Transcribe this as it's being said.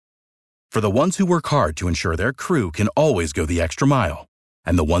For the ones who work hard to ensure their crew can always go the extra mile,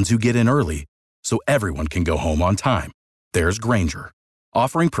 and the ones who get in early so everyone can go home on time, there's Grainger,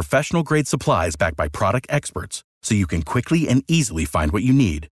 offering professional-grade supplies backed by product experts so you can quickly and easily find what you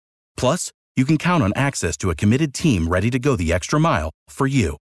need. Plus, you can count on access to a committed team ready to go the extra mile for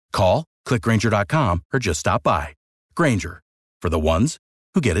you. Call, click Grainger.com, or just stop by. Grainger, for the ones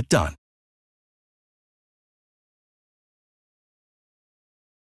who get it done.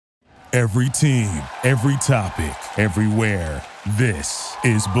 Every team, every topic, everywhere. This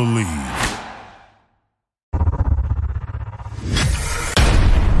is Believe.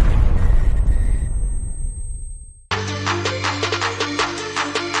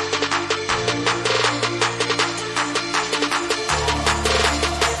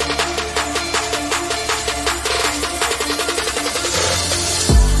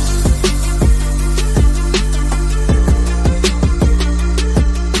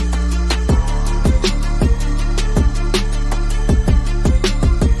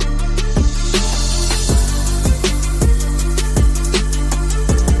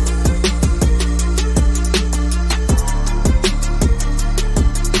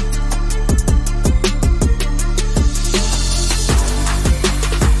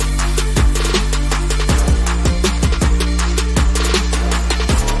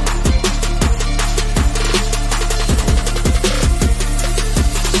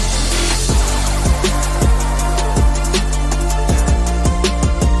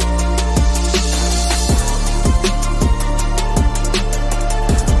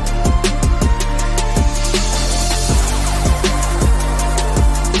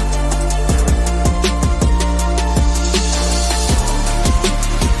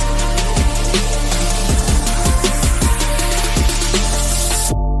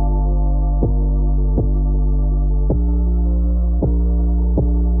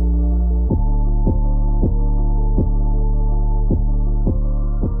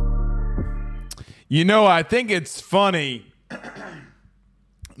 You know, I think it's funny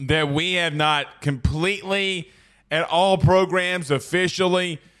that we have not completely, at all programs,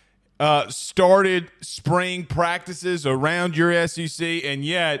 officially started spring practices around your SEC, and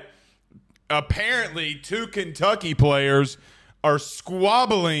yet apparently two Kentucky players are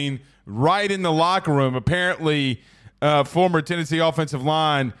squabbling right in the locker room. Apparently, former Tennessee offensive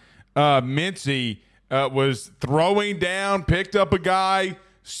line Mincy was throwing down, picked up a guy,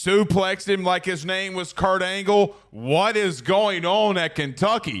 suplexed him like his name was Kurt Angle. What is going on at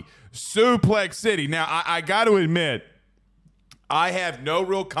Kentucky? Suplex City. Now, I got to admit, I have no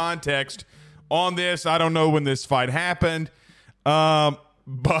real context on this. I don't know when this fight happened. But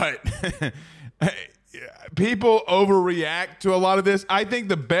people overreact to a lot of this. I think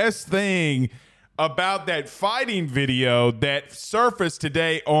the best thing about that fighting video that surfaced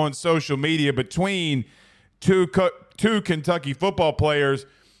today on social media between two Kentucky football players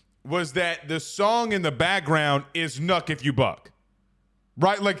was that the song in the background is Knuck If You Buck,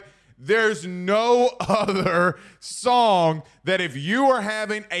 right? Like, there's no other song that if you are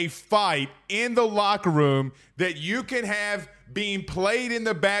having a fight in the locker room that you can have being played in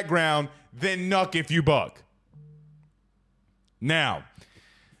the background than Knuck If You Buck. Now,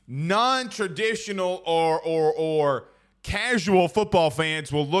 non-traditional or casual football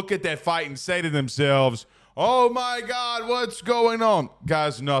fans will look at that fight and say to themselves, oh my God, what's going on?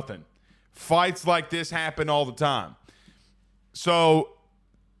 Guys, nothing. Fights like this happen all the time. So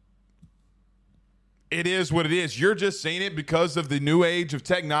it is what it is. You're just seeing it because of the new age of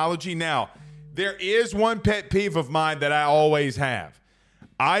technology. Now, there is one pet peeve of mine that I always have.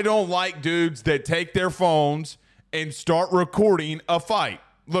 I don't like dudes that take their phones and start recording a fight.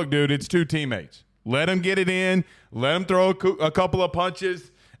 Look, dude, it's two teammates. Let them get it in. Let them throw a couple of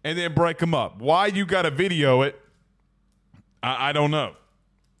punches and then break them up. Why you got to video it, I don't know.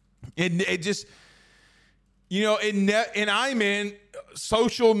 It just, you know, and I'm in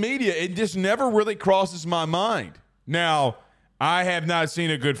social media. It just never really crosses my mind. Now, I have not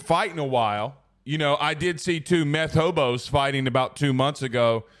seen a good fight in a while. You know, I did see two meth hobos fighting about 2 months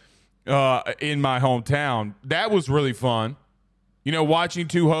ago in my hometown. That was really fun. You know, watching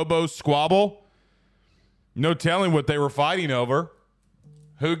two hobos squabble. No telling what they were fighting over.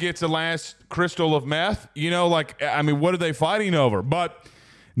 Who gets the last crystal of meth? You know, like, I mean, what are they fighting over? But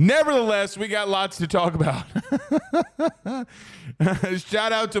nevertheless, we got lots to talk about.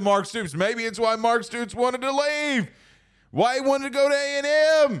 Shout out to Mark Stoops. Maybe it's why Mark Stoops wanted to leave. Why he wanted to go to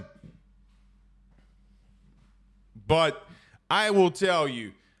A&M. But I will tell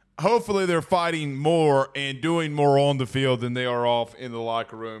you, hopefully they're fighting more and doing more on the field than they are off in the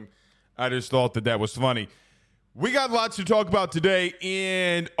locker room. I just thought that was funny. We got lots to talk about today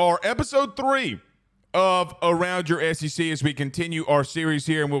in our episode 3 of Around Your SEC as we continue our series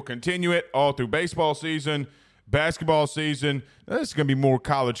here, and we'll continue it all through baseball season, basketball season. This is going to be more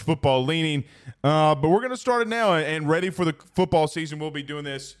college football leaning, but we're going to start it now and ready for the football season. We'll be doing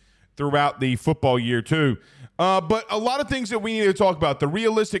this throughout the football year too. But a lot of things that we need to talk about. The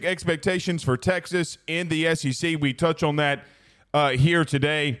realistic expectations for Texas in the SEC. We touch on that here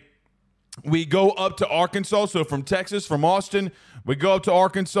today. We go up to Arkansas. So from Texas, from Austin, we go up to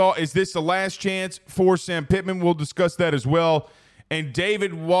Arkansas. Is this the last chance for Sam Pittman? We'll discuss that as well. And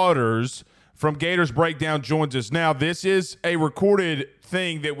David Waters from Gators Breakdown joins us. Now, this is a recorded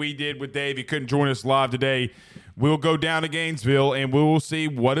thing that we did with Dave. He couldn't join us live today. We'll go down to Gainesville, and we will see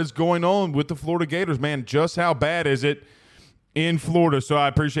what is going on with the Florida Gators. Man, just how bad is it in Florida? So I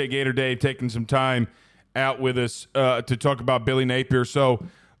appreciate Gator Dave taking some time out with us to talk about Billy Napier. So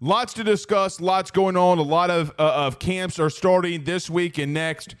lots to discuss, lots going on. A lot of camps are starting this week and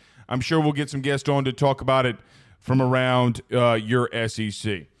next. I'm sure we'll get some guests on to talk about it from around your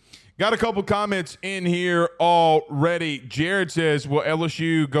SEC. Got a couple comments in here already. Jared says, will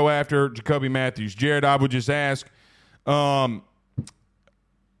LSU go after Jacoby Matthews? Jared, I would just ask, well,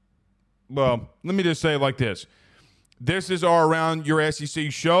 let me just say it like this. This is our Around Your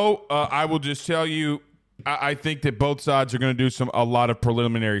SEC show. I will just tell you, I think that both sides are going to do a lot of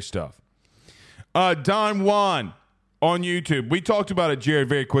preliminary stuff. Don Juan on YouTube. We talked about it, Jared,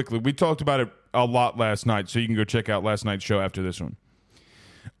 very quickly. We talked about it a lot last night, so you can go check out last night's show after this one.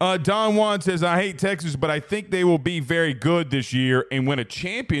 Don Juan says, I hate Texas, but I think they will be very good this year and win a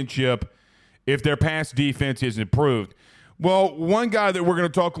championship if their pass defense is improved. Well, one guy that we're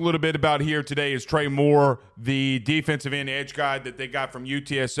going to talk a little bit about here today is Trey Moore, the defensive end edge guy that they got from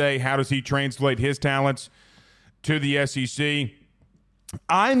UTSA. How does he translate his talents to the SEC?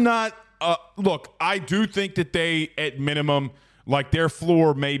 I'm not look, I do think that they, at minimum, like their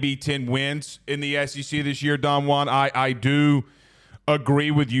floor may be 10 wins in the SEC this year, Don Juan. I do agree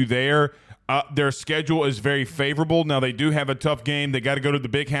with you there. Their schedule is very favorable. Now, they do have a tough game. They got to go to the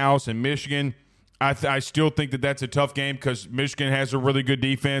Big House in Michigan. I still think that that's a tough game because Michigan has a really good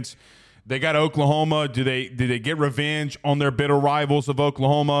defense. They got Oklahoma. Do they get revenge on their bitter rivals of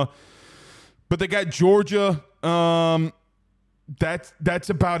Oklahoma? But they got Georgia. That's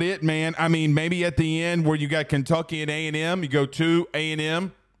about it, man. I mean, maybe at the end where you got Kentucky and A&M, you go to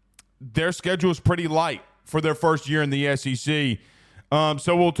A&M. Their schedule is pretty light for their first year in the SEC.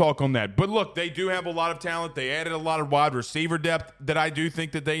 So we'll talk on that. But look, they do have a lot of talent. They added a lot of wide receiver depth that I do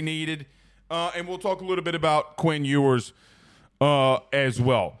think that they needed. And we'll talk a little bit about Quinn Ewers as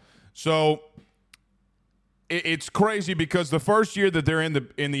well. So it's crazy because the first year that they're in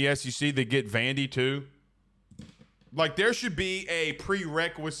the SEC, they get Vandy too. Like there should be a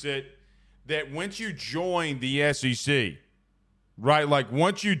prerequisite that once you join the SEC, right? Like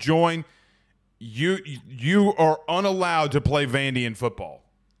once you join, you are unallowed to play Vandy in football,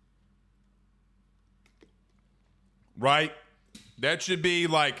 right? That should be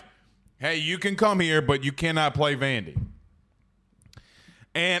like, hey, you can come here, but you cannot play Vandy.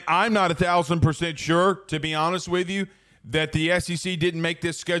 And I'm not 1,000% sure, to be honest with you, that the SEC didn't make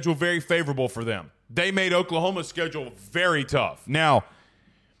this schedule very favorable for them. They made Oklahoma's schedule very tough. Now,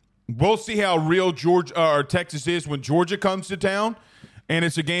 we'll see how real Georgia or Texas is when Georgia comes to town, and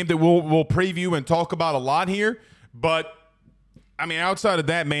it's a game that we'll preview and talk about a lot here. But, I mean, outside of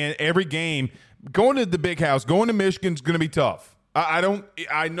that, man, every game, going to the Big House, going to Michigan is going to be tough. I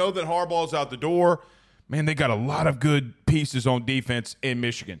know that Harbaugh's out the door. Man, they got a lot of good pieces on defense in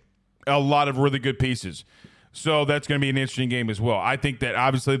Michigan. A lot of really good pieces. So that's going to be an interesting game as well. I think that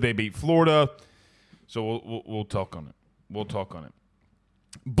obviously they beat Florida. So we'll talk on it. We'll talk on it.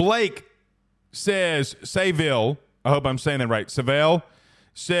 Blake says, Seville, I hope I'm saying that right. Seville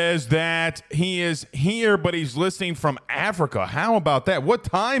says that he is here, but he's listening from Africa. How about that? What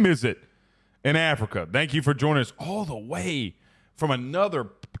time is it in Africa? Thank you for joining us all the way from another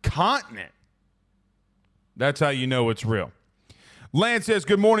continent. That's how you know it's real. Lance says,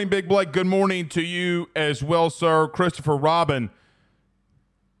 good morning, Big Blake. Good morning to you as well, sir. Christopher Robin.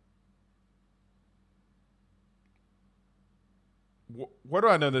 Where do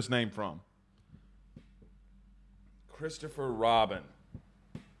I know this name from? Christopher Robin.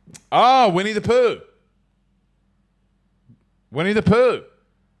 Oh, Winnie the Pooh. Winnie the Pooh.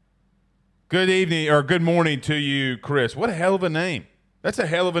 Good evening or good morning to you, Chris. What a hell of a name. That's a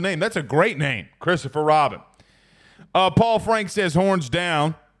hell of a name. That's a great name, Christopher Robin. Paul Frank says horns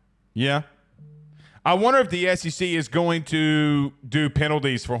down. Yeah. I wonder if the SEC is going to do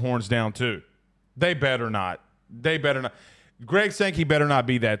penalties for horns down too. They better not. They better not. Greg Sankey better not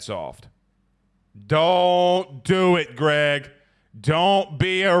be that soft. Don't do it, Greg. Don't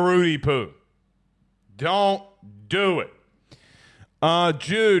be a Rudy Poo. Don't do it.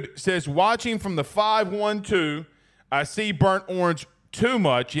 Jude says, watching from the 512, I see burnt orange too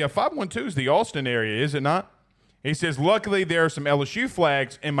much. Yeah, 512 is the Austin area, is it not? He says, luckily there are some LSU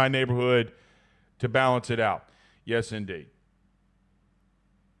flags in my neighborhood to balance it out. Yes, indeed.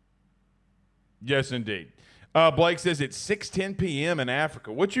 Yes, indeed. Blake says it's 6:10 p.m. in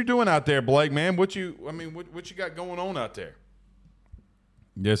Africa. What you doing out there, Blake, man? What you got going on out there?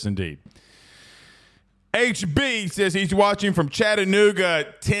 Yes, indeed. HB says he's watching from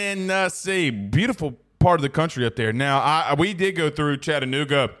Chattanooga, Tennessee. Beautiful part of the country up there. Now, we did go through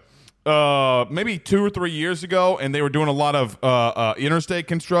Chattanooga maybe 2 or 3 years ago, and they were doing a lot of interstate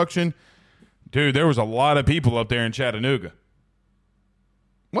construction. Dude, there was a lot of people up there in Chattanooga.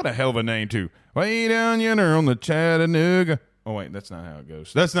 What a hell of a name, too. Way down yonder on the Chattanooga. Oh, wait, that's not how it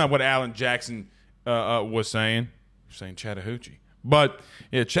goes. That's not what Alan Jackson was saying. You're saying Chattahoochee. But,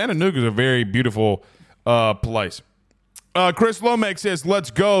 yeah, Chattanooga is a very beautiful place. Chris Lomax says,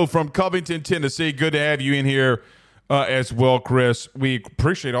 let's go from Covington, Tennessee. Good to have you in here as well, Chris. We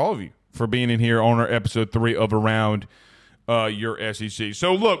appreciate all of you for being in here on our episode 3 of Around Your SEC.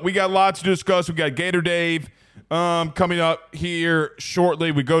 So, look, we got lots to discuss. We got Gator Dave coming up here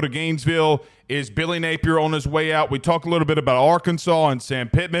shortly. We go to Gainesville. Is Billy Napier on his way out? We talk a little bit about Arkansas and Sam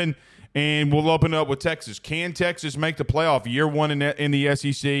Pittman, and we'll open up with Texas. Can Texas make the playoff year one in the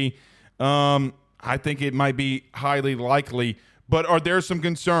SEC? I think it might be highly likely, but are there some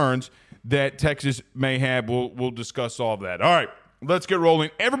concerns that Texas may have? We'll discuss all of that. All right, let's get rolling.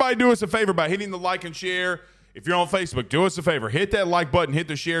 Everybody do us a favor by hitting the like and share. If you're on Facebook, do us a favor. Hit that like button, hit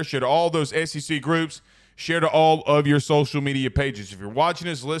the share to all those SEC groups, share to all of your social media pages. If you're watching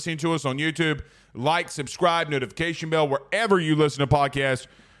us, listening to us on YouTube, like, subscribe, notification bell, wherever you listen to podcasts,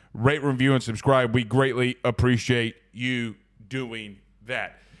 rate, review, and subscribe. We greatly appreciate you doing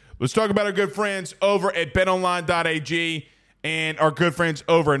that. Let's talk about our good friends over at betonline.ag and our good friends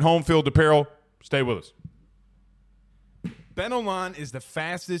over at Home Field Apparel. Stay with us. BetOnline is the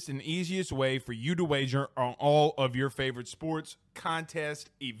fastest and easiest way for you to wager on all of your favorite sports, contests,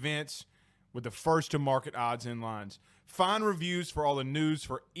 events with the first-to-market odds and lines. Find reviews for all the news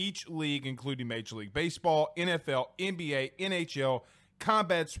for each league, including Major League Baseball, NFL, NBA, NHL,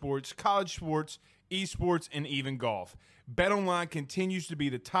 combat sports, college sports, esports, and even golf. BetOnline continues to be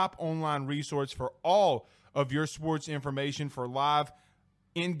the top online resource for all of your sports information for live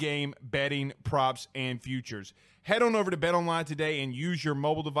in-game betting, props, and futures. Head on over to BetOnline today and use your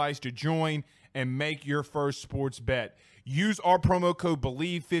mobile device to join and make your first sports bet. Use our promo code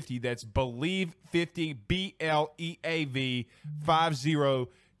BELIEVE50, that's BELIEVE50, BLEAV 50,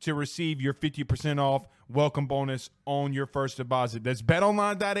 to receive your 50% off welcome bonus on your first deposit. That's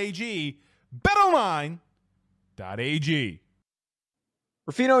betonline.ag, betonline.ag.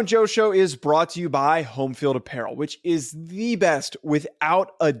 Ruffino and Joe Show is brought to you by Home Field Apparel, which is the best,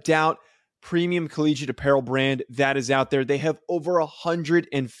 without a doubt, premium collegiate apparel brand that is out there. They have over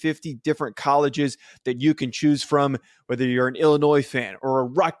 150 different colleges that you can choose from, whether you're an Illinois fan or a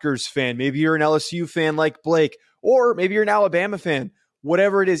Rutgers fan, maybe you're an LSU fan like Blake, or maybe you're an Alabama fan.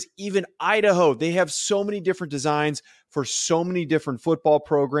 Whatever it is, even Idaho, they have so many different designs for so many different football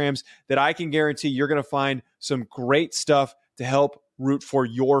programs that I can guarantee you're going to find some great stuff to help root for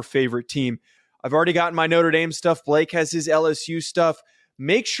your favorite team. I've already gotten my Notre Dame stuff. Blake has his LSU stuff.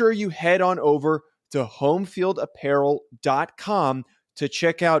 Make sure you head on over to homefieldapparel.com to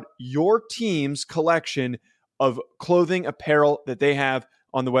check out your team's collection of clothing apparel that they have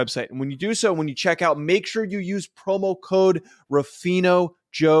on the website. And when you do so, when you check out, make sure you use promo code Ruffino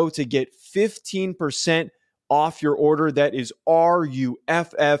to get 15% off your order. That is RUFFINO,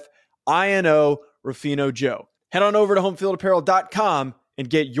 Ruffino Joe. Head on over to homefieldapparel.com and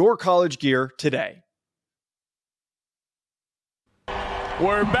get your college gear today.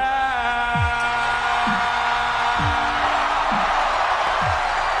 We're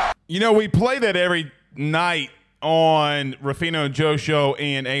back. You know, we play that every night on Ruffino and Joe Show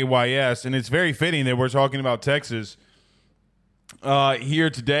and AYS, and it's very fitting that we're talking about Texas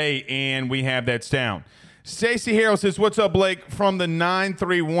here today, and we have that sound. Stacey Harrell says, what's up, Blake? From the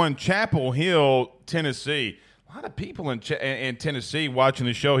 931 Chapel Hill, Tennessee. A lot of people in Tennessee watching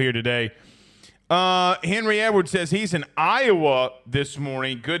the show here today. Henry Edwards says he's in Iowa this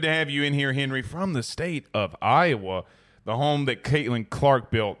morning. Good to have you in here, Henry, from the state of Iowa, the home that Caitlin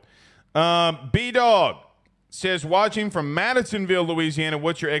Clark built. B-Dog says, watching from Madisonville, Louisiana,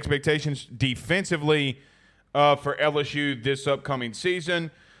 what's your expectations defensively for LSU this upcoming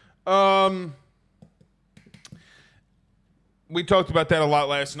season? We talked about that a lot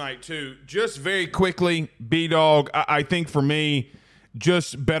last night, too. Just very quickly, B-Dog, I think for me,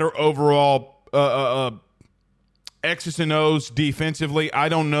 just better overall X's and O's defensively. I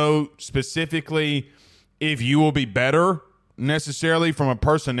don't know specifically if you will be better necessarily from a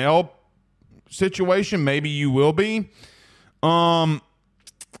personnel situation. Maybe you will be. But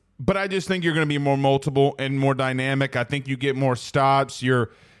I just think you're going to be more multiple and more dynamic. I think you get more stops. You're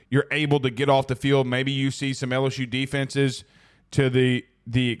able to get off the field. Maybe you see some LSU defenses to the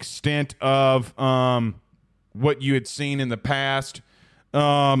extent of what you had seen in the past,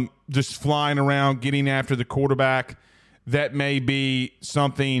 just flying around, getting after the quarterback. That may be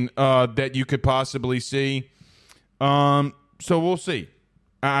something that you could possibly see. So we'll see.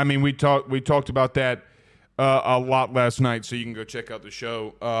 I mean, we talked about that a lot last night, so you can go check out the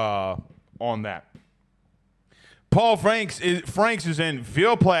show on that. Paul Franks is in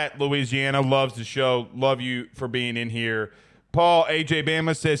Ville Platte, Louisiana. Loves the show. Love you for being in here. Paul, AJ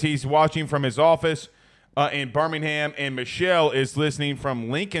Bama says he's watching from his office in Birmingham, and Michelle is listening from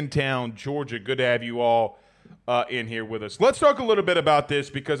Lincolntown, Georgia. Good to have you all in here with us. Let's talk a little bit about this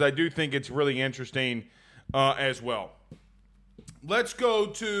because I do think it's really interesting as well. Let's go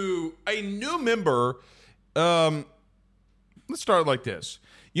to a new member. Let's start like this.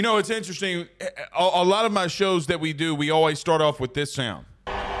 You know, it's interesting. A lot of my shows that we do, we always start off with this sound.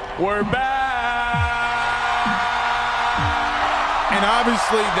 We're back. And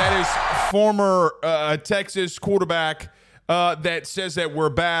obviously that is former Texas quarterback that says that we're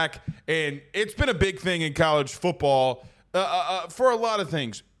back. And it's been a big thing in college football for a lot of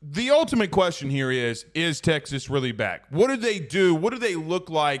things. The ultimate question here is Texas really back? What do they do? What do they look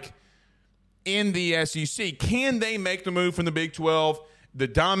like in the SEC? Can they make the move from the Big 12? The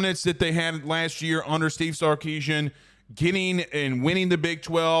dominance that they had last year under Steve Sarkisian, getting and winning the Big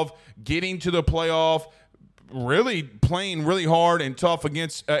 12, getting to the playoff, really playing really hard and tough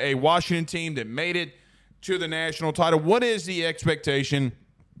against a Washington team that made it to the national title. What is the expectation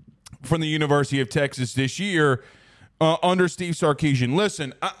from the University of Texas this year under Steve Sarkisian?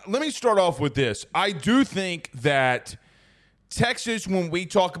 Listen, let me start off with this. I do think that Texas, when we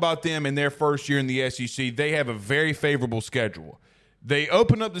talk about them in their first year in the SEC, they have a very favorable schedule. They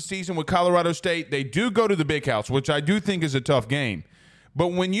open up the season with Colorado State. They do go to the Big House, which I do think is a tough game. But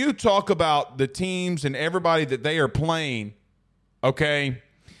when you talk about the teams and everybody that they are playing, okay,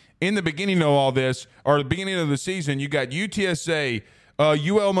 in the beginning of all this, or the beginning of the season, you got UTSA,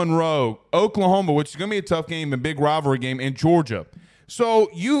 UL Monroe, Oklahoma, which is going to be a tough game, a big rivalry game, and Georgia. So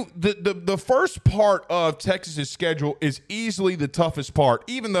the first part of Texas's schedule is easily the toughest part,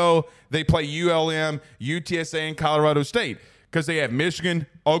 even though they play ULM, UTSA, and Colorado State, because they have Michigan,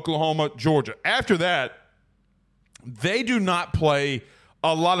 Oklahoma, Georgia. After that, they do not play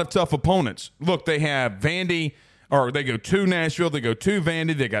a lot of tough opponents. Look, they have Vandy, or they go to Nashville, they go to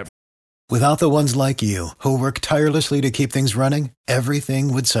Vandy, they got. Without the ones like you, who work tirelessly to keep things running,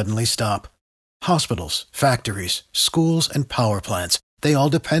 everything would suddenly stop. Hospitals, factories, schools, and power plants, they all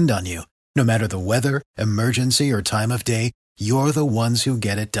depend on you. No matter the weather, emergency, or time of day, you're the ones who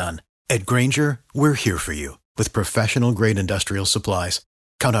get it done. At Grainger, we're here for you with professional-grade industrial supplies.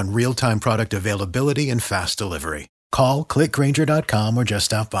 Count on real-time product availability and fast delivery. Call, clickgrainger.com, or just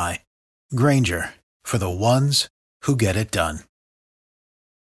stop by. Grainger, for the ones who get it done.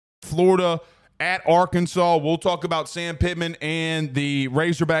 Florida at Arkansas. We'll talk about Sam Pittman and the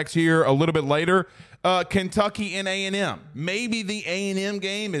Razorbacks here a little bit later. Kentucky and A&M. Maybe the A&M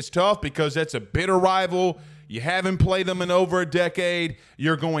game is tough because that's a bitter rival. You haven't played them in over a decade.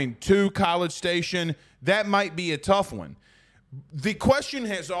 You're going to College Station. That might be a tough one. The question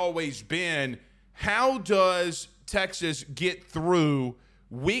has always been, how does Texas get through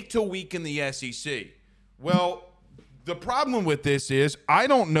week to week in the SEC? Well, the problem with this is I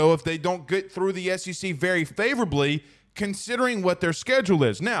don't know if they don't get through the SEC very favorably considering what their schedule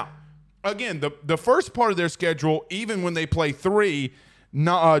is. Now, again, the first part of their schedule, even when they play three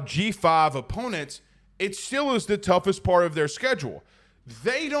G5 opponents, it still is the toughest part of their schedule.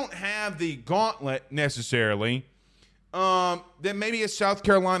 They don't have the gauntlet necessarily that maybe a South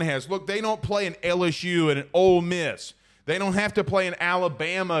Carolina has. Look, they don't play an LSU and an Ole Miss. They don't have to play an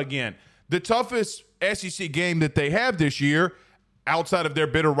Alabama again. The toughest SEC game that they have this year, outside of their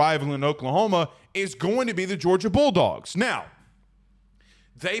bitter rival in Oklahoma, is going to be the Georgia Bulldogs. Now,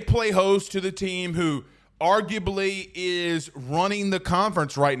 they play host to the team who arguably is running the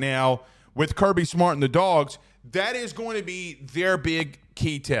conference right now with Kirby Smart and the Dogs. That is going to be their big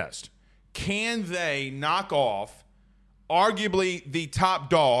key test. Can they knock off arguably the top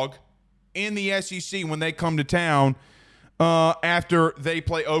dog in the SEC when they come to town after they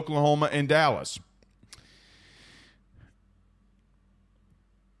play Oklahoma and Dallas?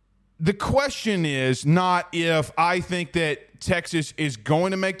 the question is not if I think that Texas is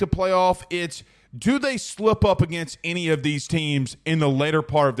going to make the playoff. It's, do they slip up against any of these teams in the later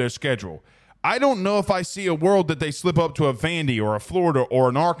part of their schedule? I don't know if I see a world that they slip up to a Vandy or a Florida or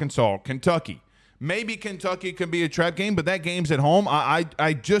an Arkansas, Kentucky. Maybe Kentucky can be a trap game, but that game's at home. I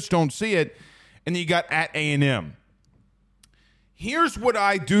just don't see it. And you got at A&M. Here's what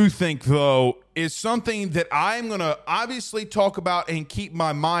I do think, though, is something that I'm going to obviously talk about and keep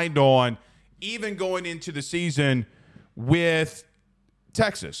my mind on, even going into the season with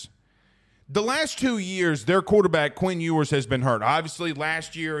Texas. The last 2 years, their quarterback, Quinn Ewers, has been hurt. Obviously,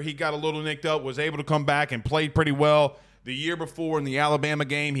 last year, he got a little nicked up, was able to come back and played pretty well. The year before in the Alabama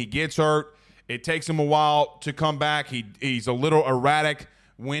game, he gets hurt. It takes him a while to come back. He's a little erratic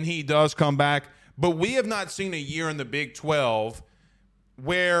when he does come back. But we have not seen a year in the Big 12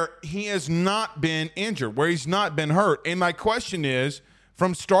 where he has not been injured, where he's not been hurt. And my question is,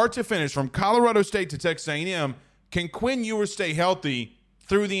 from start to finish, from Colorado State to Texas A&M, can Quinn Ewers stay healthy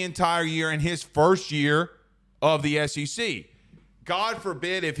through the entire year in his first year of the SEC? God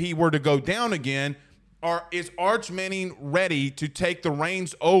forbid if he were to go down again, is Arch Manning ready to take the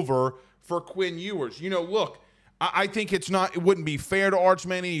reins over for Quinn Ewers? You know, look, I think it wouldn't be fair to Arch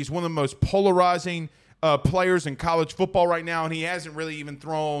Manning. He's one of the most polarizing players in college football right now, and he hasn't really even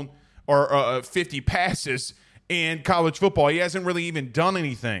thrown 50 passes in college football. He hasn't really even done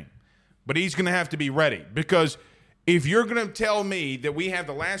anything. But he's going to have to be ready, because if you're going to tell me that we have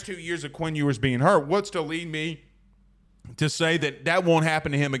the last 2 years of Quinn Ewers being hurt, what's to lead me to say that that won't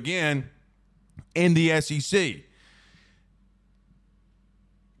happen to him again in the SEC?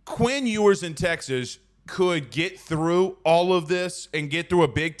 Quinn Ewers in Texas could get through all of this and get through a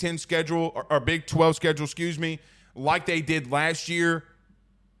Big 10 schedule or Big 12 schedule, like they did last year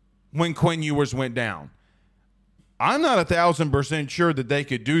when Quinn Ewers went down. I'm not 1,000% sure that they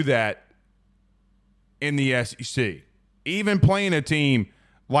could do that in the SEC. Even playing a team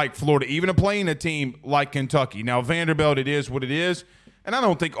like Florida, even playing a team like Kentucky. Now, Vanderbilt, it is what it is, and I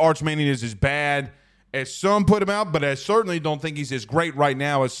don't think Arch Manning is as bad as some put him out, but I certainly don't think he's as great right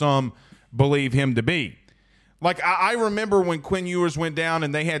now as some believe him to be. Like, I remember when Quinn Ewers went down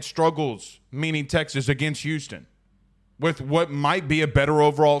and they had struggles, meaning Texas, against Houston, with what might be a better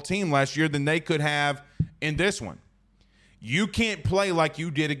overall team last year than they could have in this one. You can't play like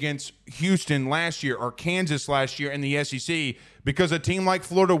you did against Houston last year or Kansas last year in the SEC, because a team like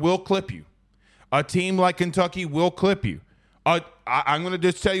Florida will clip you. A team like Kentucky will clip you. I'm going to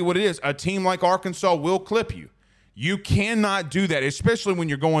just tell you what it is. A team like Arkansas will clip you. You cannot do that, especially when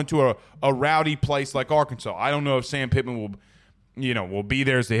you're going to a rowdy place like Arkansas. I don't know if Sam Pittman will be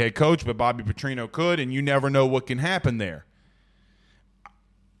there as the head coach, but Bobby Petrino could, and you never know what can happen there.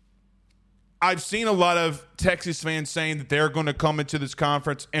 I've seen a lot of Texas fans saying that they're going to come into this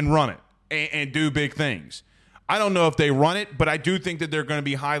conference and run it and do big things. I don't know if they run it, but I do think that they're going to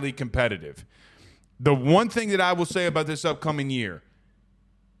be highly competitive. The one thing that I will say about this upcoming year,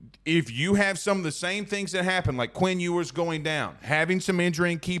 if you have some of the same things that happen, like Quinn Ewers going down, having some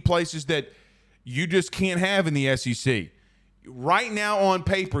injury in key places that you just can't have in the SEC. Right now on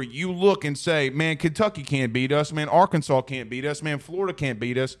paper, you look and say, man, Kentucky can't beat us. Man, Arkansas can't beat us. Man, Florida can't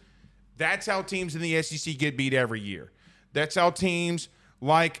beat us. That's how teams in the SEC get beat every year. That's how teams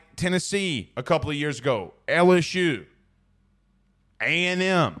like Tennessee a couple of years ago, LSU,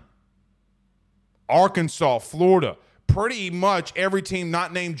 A&M, Arkansas, Florida, pretty much every team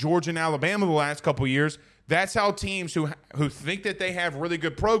not named Georgia and Alabama the last couple of years. That's how teams who think that they have really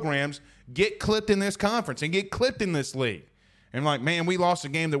good programs get clipped in this conference and get clipped in this league. And like, man, we lost a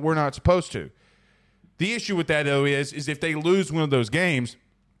game that we're not supposed to. The issue with that, though, is if they lose one of those games,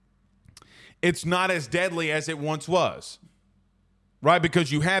 it's not as deadly as it once was, right?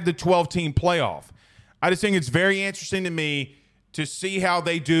 Because you have the 12-team playoff. I just think it's very interesting to me to see how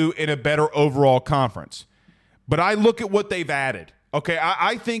they do in a better overall conference. But I look at what they've added. Okay,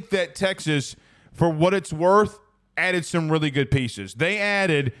 I think that Texas, for what it's worth, added some really good pieces. They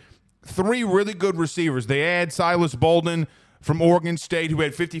added 3 really good receivers. They add Silas Bolden from Oregon State, who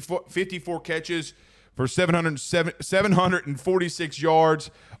had 54 catches for 746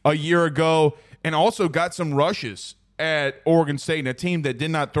 yards a year ago, and also got some rushes at Oregon State, and a team that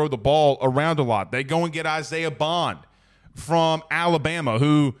did not throw the ball around a lot. They go and get Isaiah Bond from Alabama,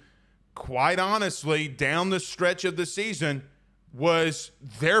 who, quite honestly, down the stretch of the season, was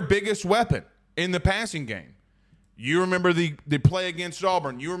their biggest weapon in the passing game. You remember the play against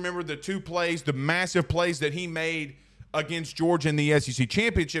Auburn. You remember the 2 plays, the massive plays that he made against Georgia in the SEC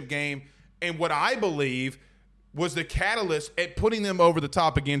championship game, and what I believe was the catalyst at putting them over the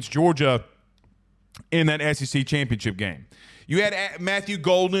top against Georgia in that SEC championship game. You had Matthew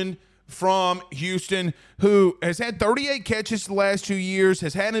Golden from Houston, who has had 38 catches the last 2 years,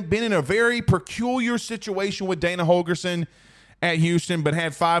 has been in a very peculiar situation with Dana Holgorsen at Houston, but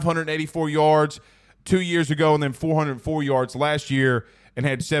had 584 yards 2 years ago and then 404 yards last year, and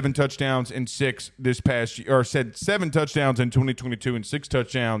had 7 touchdowns in 6 this past year, or said 7 touchdowns in 2022 and 6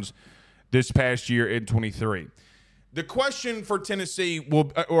 touchdowns this past year in 23. The question for Texas,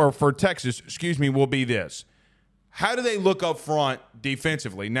 will be this. How do they look up front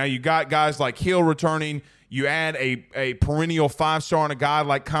defensively? Now, you got guys like Hill returning. You add a perennial 5-star and a guy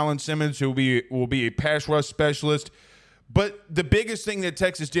like Colin Simmons, who will be a pass rush specialist. But the biggest thing that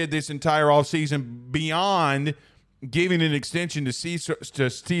Texas did this entire offseason, beyond giving an extension to Steve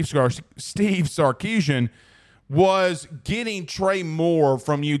Sarkisian, was getting Trey Moore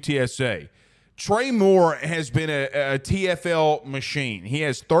from UTSA. Trey Moore has been a TFL machine. He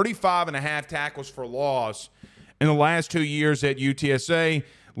has 35.5 tackles for loss in the last 2 years at UTSA.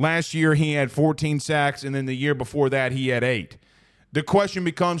 Last year, he had 14 sacks, and then the year before that, he had 8. The question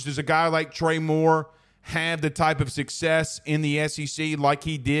becomes, does a guy like Trey Moore have the type of success in the SEC like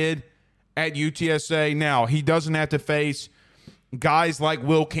he did at UTSA? Now, he doesn't have to face guys like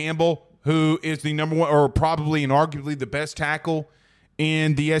Will Campbell, who is the number one, or probably and arguably the best tackle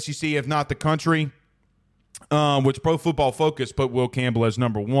in the SEC, if not the country, which Pro Football Focus put Will Campbell as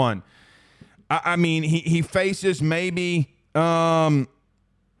number one. I mean, he faces maybe, Arkansas,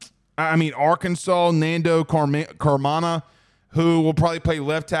 Nando Carmona, who will probably play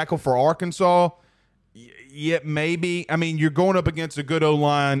left tackle for Arkansas. Yet maybe, you're going up against a good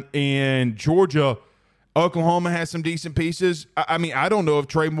O-line in Georgia. Oklahoma has some decent pieces. I don't know if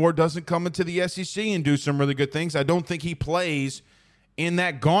Trey Moore doesn't come into the SEC and do some really good things. I don't think he plays in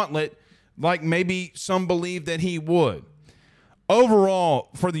that gauntlet like maybe some believe that he would. Overall,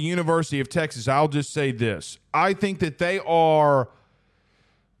 for the University of Texas, I'll just say this. I think that they are,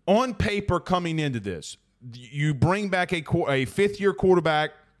 on paper coming into this, you bring back a fifth-year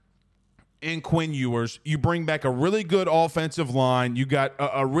quarterback in Quinn Ewers. You bring back a really good offensive line. You got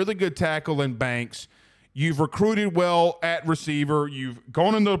a really good tackle in Banks. You've recruited well at receiver. You've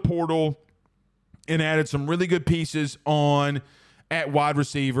gone into the portal and added some really good pieces at wide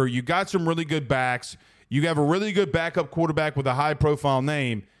receiver. You got some really good backs. You have a really good backup quarterback with a high-profile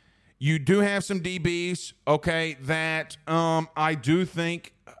name. You do have some DBs, okay, that I do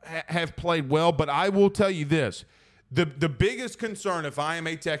think have played well. But I will tell you this. The biggest concern, if I am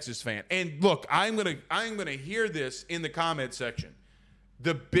a Texas fan, and look, I'm gonna hear this in the comment section.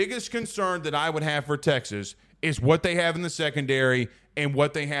 The biggest concern that I would have for Texas is what they have in the secondary and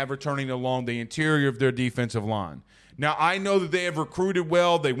what they have returning along the interior of their defensive line. Now, I know that they have recruited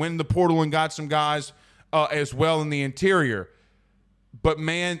well. They went in the portal and got some guys as well in the interior. But,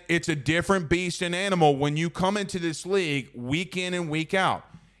 man, it's a different beast and animal when you come into this league week in and week out.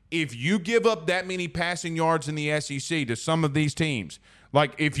 If you give up that many passing yards in the SEC to some of these teams,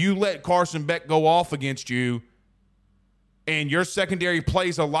 like if you let Carson Beck go off against you and your secondary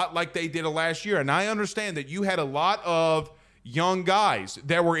plays a lot like they did last year, and I understand that you had a lot of young guys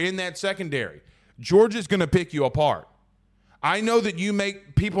that were in that secondary, Georgia's going to pick you apart. I know that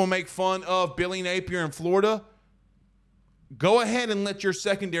people make fun of Billy Napier in Florida. Go ahead and let your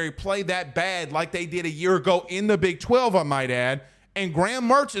secondary play that bad like they did a year ago in the Big 12, I might add, and Graham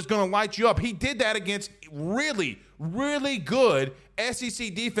Mertz is going to light you up. He did that against really, really good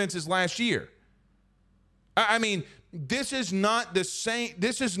SEC defenses last year. This is not the same.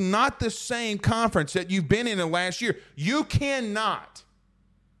 This is not the same conference that you've been in the last year. You cannot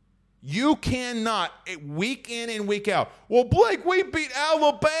week in and week out. Well, Blake, we beat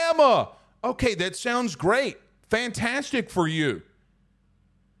Alabama. Okay, that sounds great. Fantastic for you.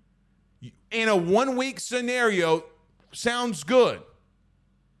 In a 1-week scenario, sounds good.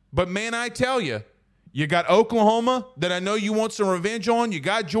 But, man, I tell you, you got Oklahoma that I know you want some revenge on. You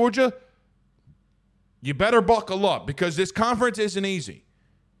got Georgia. You better buckle up because this conference isn't easy.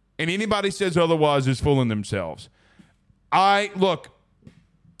 And anybody says otherwise is fooling themselves.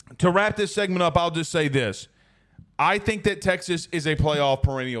 To wrap this segment up, I'll just say this. I think that Texas is a playoff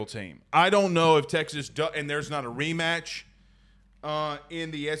perennial team. I don't know if Texas and there's not a rematch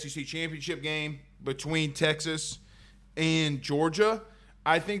in the SEC championship game between Texas and Georgia.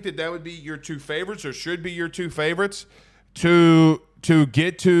 I think that would be your two favorites, or should be your two favorites to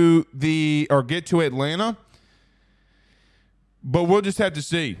get to Atlanta. But we'll just have to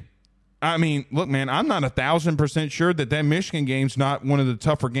see. Look, man, I'm not 1,000% sure that Michigan game's not one of the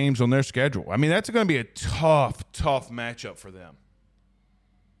tougher games on their schedule. That's going to be a tough matchup for them.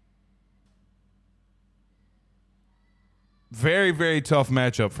 Very, very tough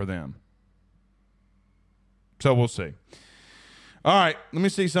matchup for them. So we'll see. All right, let me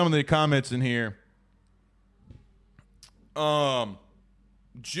see some of the comments in here.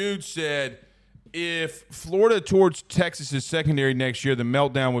 Jude said, if Florida towards Texas's secondary next year, the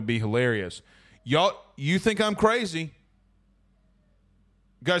meltdown would be hilarious. Y'all, you think I'm crazy?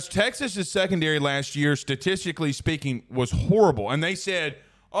 Guys, Texas's secondary last year, statistically speaking, was horrible. And they said,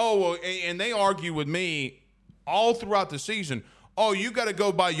 and they argue with me all throughout the season, you got to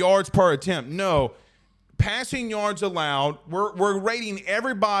go by yards per attempt. No, passing yards allowed, we're rating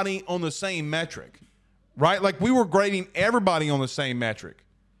everybody on the same metric, right? Like we were grading everybody on the same metric.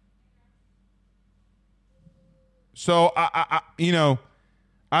 So, I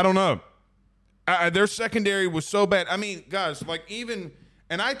don't know. Their secondary was so bad. I mean, guys, like even –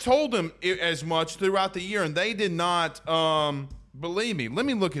 and I told them as much throughout the year, and they did not believe me. Let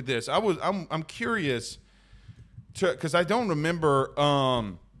me look at this. I'm curious because I don't remember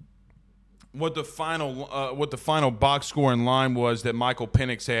what the final box score in line was that Michael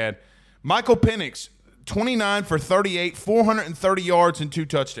Penix had. Michael Penix, 29 for 38, 430 yards and 2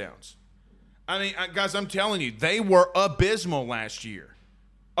 touchdowns. I mean, guys, I'm telling you, they were abysmal last year.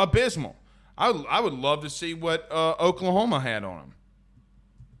 Abysmal. I would love to see what Oklahoma had on them.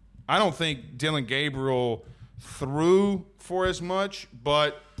 I don't think Dylan Gabriel threw for as much,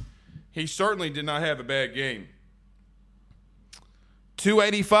 but he certainly did not have a bad game.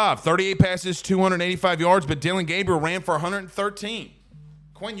 285, 38 passes, 285 yards, but Dylan Gabriel ran for 113.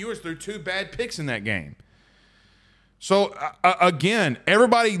 Quinn Ewers threw 2 bad picks in that game. So, again,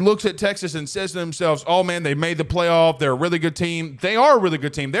 everybody looks at Texas and says to themselves, oh, man, they made the playoff. They're a really good team. They are a really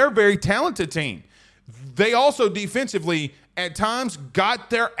good team. They're a very talented team. They also defensively, at times, got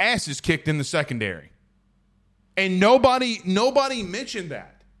their asses kicked in the secondary. And nobody mentioned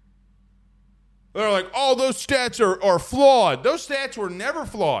that. They're like, those stats are flawed. Those stats were never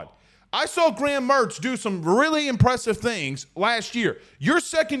flawed. I saw Graham Mertz do some really impressive things last year. Your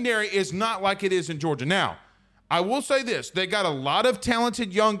secondary is not like it is in Georgia. Now, I will say this. They got a lot of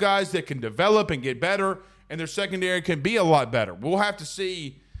talented young guys that can develop and get better, and their secondary can be a lot better. We'll have to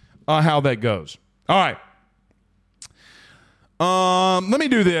see how that goes. All right. Let me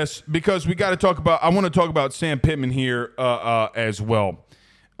do this because we got to talk about – I want to talk about Sam Pittman here as well.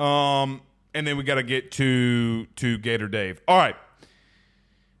 And then we got to get to Gator Dave. All right.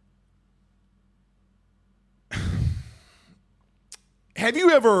 Have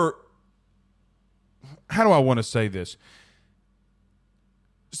you ever – how do I want to say this?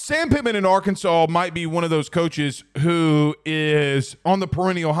 Sam Pittman in Arkansas might be one of those coaches who is on the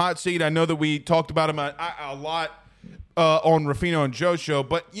perennial hot seat. I know that we talked about him a lot on Ruffino and Joe show,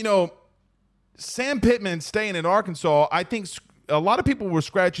 but, Sam Pittman staying in Arkansas, I think a lot of people were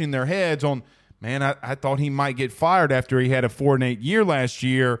scratching their heads on, man, I thought he might get fired after he had a 4-8 year last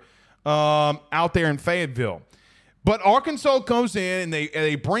year out there in Fayetteville. But Arkansas comes in and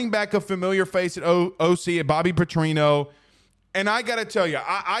they bring back a familiar face at OC at Bobby Petrino. And I got to tell you,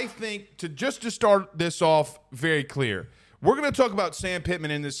 I think to start this off very clear, we're going to talk about Sam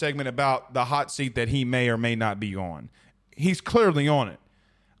Pittman in this segment about the hot seat that he may or may not be on. He's clearly on it.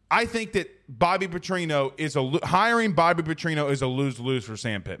 I think that hiring Bobby Petrino is a lose-lose for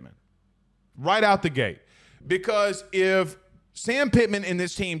Sam Pittman. Right out the gate. Because if Sam Pittman and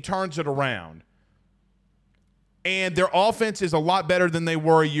this team turns it around, and their offense is a lot better than they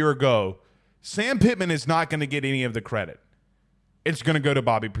were a year ago, Sam Pittman is not going to get any of the credit. It's going to go to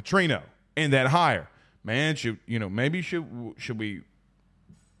Bobby Petrino in that hire. Man, should we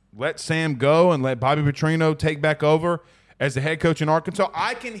let Sam go and let Bobby Petrino take back over as the head coach in Arkansas?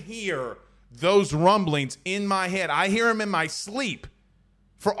 I can hear those rumblings in my head. I hear them in my sleep.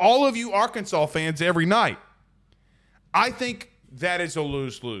 For all of you Arkansas fans every night, I think that is a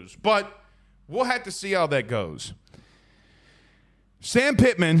lose-lose. But we'll have to see how that goes. Sam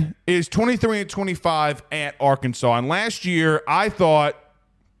Pittman is 23-25 at Arkansas. And last year, I thought,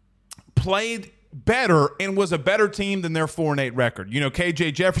 played better and was a better team than their 4-8 record.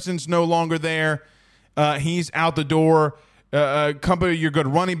 KJ Jefferson's no longer there. He's out the door. A couple of your good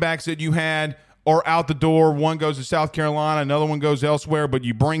running backs that you had are out the door. One goes to South Carolina. Another one goes elsewhere. But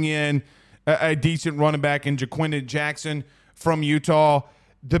you bring in a decent running back in Jaquindon Jackson from Utah.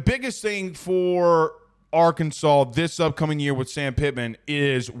 The biggest thing for Arkansas this upcoming year with Sam Pittman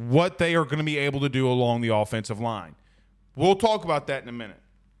is what they are going to be able to do along the offensive line. We'll talk about that in a minute.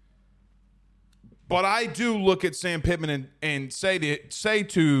 But I do look at Sam Pittman and say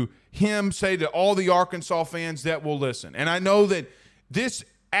to all the Arkansas fans that will listen, and I know that this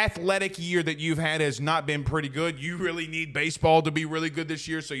athletic year that you've had has not been pretty good. You really need baseball to be really good this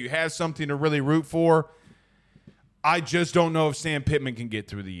year, so you have something to really root for. I just don't know if Sam Pittman can get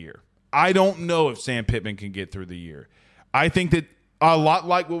through the year. I don't know if Sam Pittman can get through the year. I think that a lot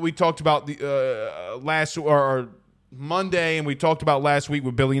like what we talked about the last or Monday, and we talked about last week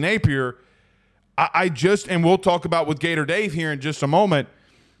with Billy Napier. And we'll talk about with Gator Dave here in just a moment.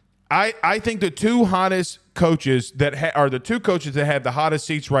 I think the two hottest coaches that are the two coaches that have the hottest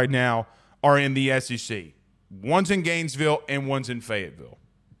seats right now are in the SEC. One's in Gainesville and one's in Fayetteville.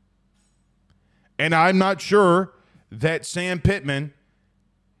 And I'm not sure that Sam Pittman,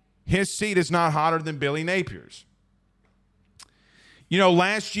 his seat is not hotter than Billy Napier's. You know,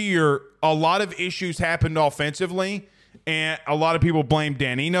 last year, a lot of issues happened offensively, and a lot of people blamed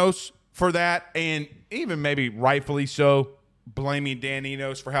Dan Enos for that, and even maybe rightfully so, blaming Dan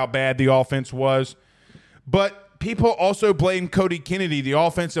Enos for how bad the offense was. But people also blame Cody Kennedy, the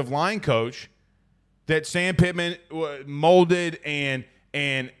offensive line coach, that Sam Pittman molded and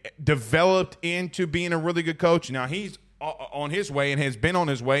developed into being a really good coach. Now he's on his way and has been on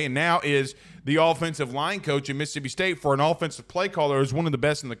his way, and now is the offensive line coach in Mississippi State for an offensive play caller who's one of the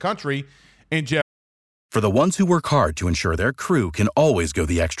best in the country. And Jeff, For the ones who work hard to ensure their crew can always go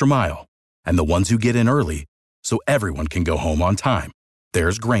the extra mile, and the ones who get in early so everyone can go home on time,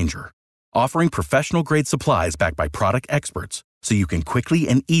 there's Grainger, offering professional-grade supplies backed by product experts so you can quickly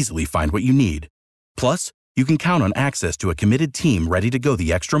and easily find what you need. Plus, you can count on access to a committed team ready to go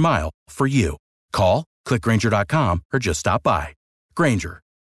the extra mile for you. Call, click Grainger.com, or just stop by. Grainger,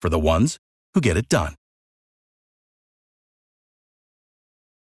 for the ones who get it done.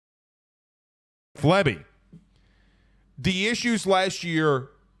 Flebby, the issues last year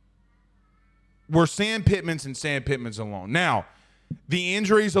were Sam Pittman's and Sam Pittman's alone. Now, the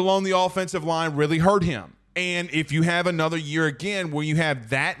injuries along the offensive line really hurt him. And if you have another year again where you have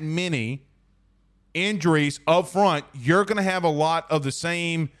that many injuries up front, you're going to have a lot of the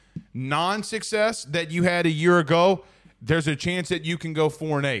same non-success that you had a year ago. There's a chance that you can go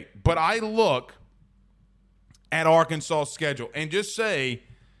 4-8. But I look at Arkansas' schedule and just say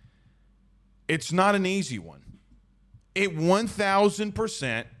it's not an easy one. It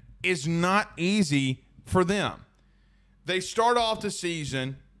 1,000% is not easy for them. They start off the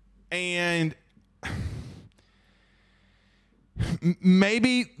season and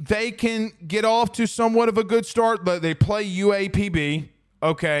maybe they can get off to somewhat of a good start, but they play UAPB,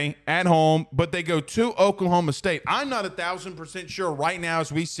 okay, at home, but they go to Oklahoma State. I'm not 1,000% sure right now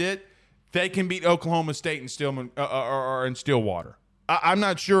as we sit they can beat Oklahoma State in Stillwater. I'm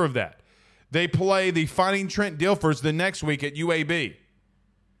not sure of that. They play the Fighting Trent Dilfers the next week at UAB.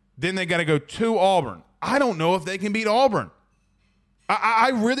 Then they got to go to Auburn. I don't know if they can beat Auburn.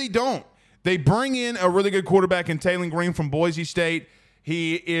 I really don't. They bring in a really good quarterback in Taylor Green from Boise State.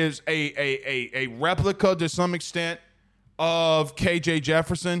 He is a replica to some extent of KJ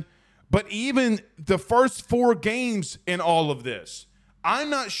Jefferson. But even the first 4 games in all of this, I'm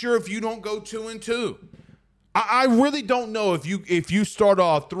not sure if you don't go 2-2. I really don't know if you start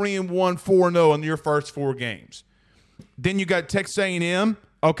off 3-1, 4-0 in your first 4 games. Then you got Texas A&M,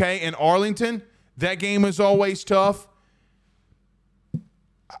 okay, and Arlington. That game is always tough.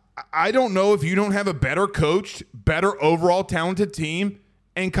 I don't know if you don't have a better coached, better overall talented team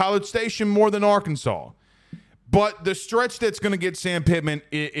in College Station more than Arkansas. But the stretch that's going to get Sam Pittman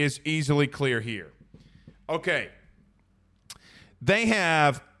is easily clear here. Okay. They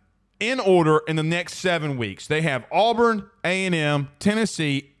have, in order in the next 7 weeks, they have Auburn, A&M,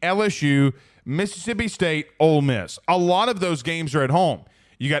 Tennessee, LSU, Mississippi State, Ole Miss. A lot of those games are at home.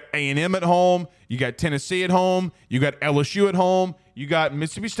 You got A&M at home. You got Tennessee at home. You got LSU at home. You got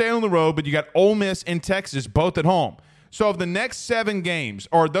Mississippi State on the road, but you got Ole Miss and Texas both at home. So of the next 7 games,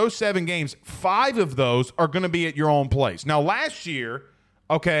 or those 7 games, 5 of those are going to be at your own place. Now, last year,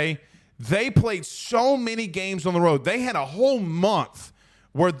 okay, they played so many games on the road. They had a whole month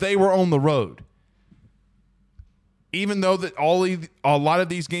where they were on the road. Even though that a lot of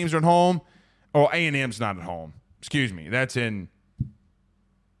these games are at home, or A&M's not at home. Excuse me, that's in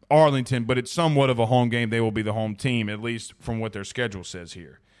Arlington, but it's somewhat of a home game. They will be the home team, at least from what their schedule says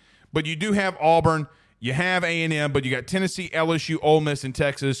here. But you do have Auburn, you have A&M, but you got Tennessee, LSU, Ole Miss, and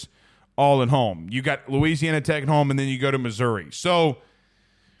Texas all at home. You got Louisiana Tech at home, and then you go to Missouri. So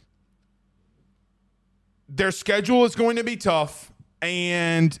their schedule is going to be tough,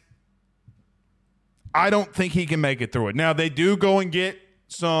 and I don't think he can make it through it. Now, they do go and get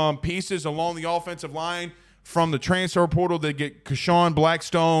some pieces along the offensive line from the transfer portal. They get Keshawn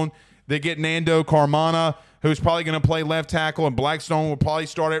Blackstone. They get Nando Carmana, who's probably going to play left tackle, and Blackstone will probably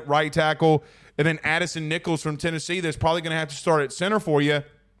start at right tackle. And then Addison Nichols from Tennessee, that's probably going to have to start at center for you.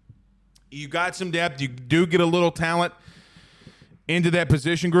 You got some depth. You do get a little talent into that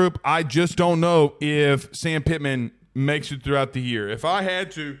position group. I just don't know if Sam Pittman makes it throughout the year. If I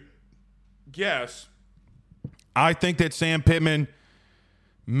had to guess, I think that Sam Pittman,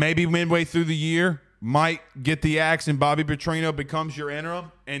 maybe midway through the year, might get the axe and Bobby Petrino becomes your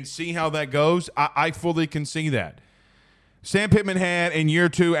interim and see how that goes. I fully can see that. Sam Pittman had in year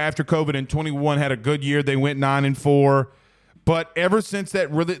 2 after COVID in 21 had a good year. They went 9-4. But ever since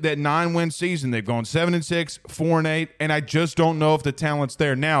that 9-win season, they've gone 7-6, 4-8, and I just don't know if the talent's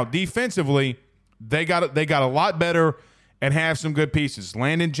there. Now, defensively, they got a lot better and have some good pieces.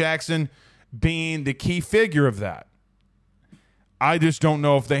 Landon Jackson being the key figure of that. I just don't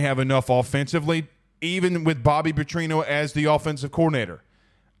know if they have enough offensively, even with Bobby Petrino as the offensive coordinator.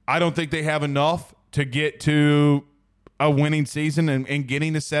 I don't think they have enough to get to a winning season and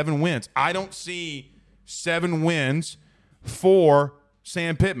getting to 7 wins. I don't see 7 wins for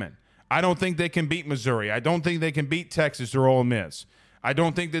Sam Pittman. I don't think they can beat Missouri. I don't think they can beat Texas or Ole Miss. I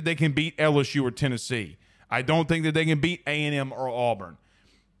don't think that they can beat LSU or Tennessee. I don't think that they can beat A&M or Auburn.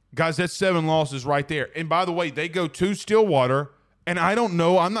 Guys, that's 7 losses right there. And by the way, they go to Stillwater, and I don't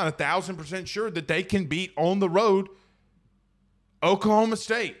know, I'm not 1,000% sure that they can beat on the road Oklahoma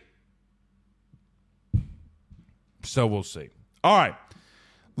State. So we'll see. All right,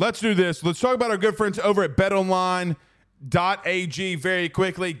 let's do this. Let's talk about our good friends over at BetOnline.ag very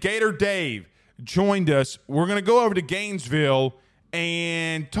quickly. Gator Dave joined us. We're going to go over to Gainesville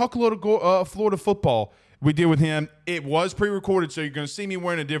and talk a little Florida football. We did with him. It was pre-recorded, so you're going to see me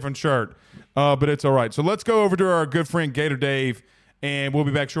wearing a different shirt, but it's all right. So let's go over to our good friend Gator Dave, and we'll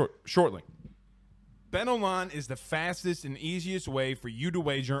be back shortly. BetOnline is the fastest and easiest way for you to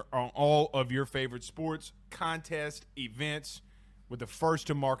wager on all of your favorite sports, contests, events with the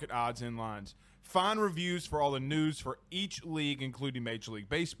first-to-market odds and lines. Find reviews for all the news for each league, including Major League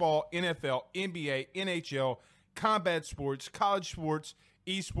Baseball, NFL, NBA, NHL, combat sports, college sports,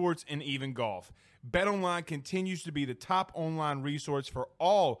 esports, and even golf. BetOnline continues to be the top online resource for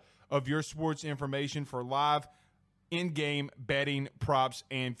all of your sports information for live in-game betting, props,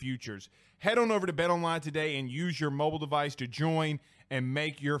 and futures. Head on over to BetOnline today and use your mobile device to join and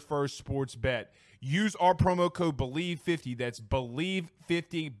make your first sports bet. Use our promo code BELIEVE50, that's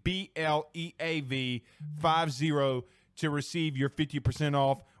BELIEVE50, BLEAV 50, to receive your 50%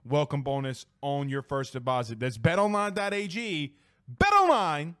 off welcome bonus on your first deposit. That's betonline.ag,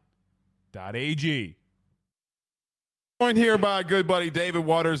 betonline.ag. Joined here by good buddy David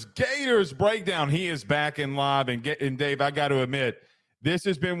Waters, Gators Breakdown. He is back in live, and Dave, I got to admit, this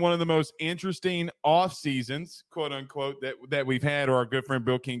has been one of the most interesting off seasons, quote unquote, that we've had, or our good friend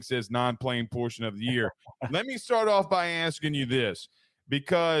Bill King says non-playing portion of the year. Let me start off by asking you this,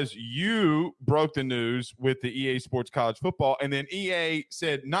 because you broke the news with the EA Sports College Football, and then EA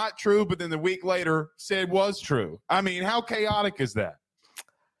said not true, but then the week later said was true. I mean, how chaotic is that?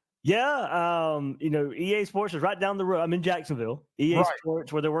 Yeah, EA Sports is right down the road. I'm in Jacksonville. EA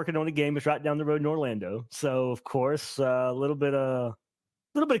Sports, where they're working on a game, is right down the road in Orlando. So, of course, a little bit of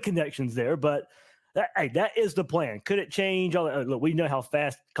connections there. But that is the plan. Could it change? Look, we know how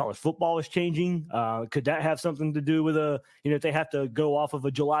fast college football is changing. Could that have something to do with if they have to go off of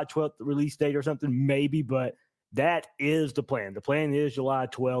a July 12th release date or something? Maybe, but that is the plan. The plan is July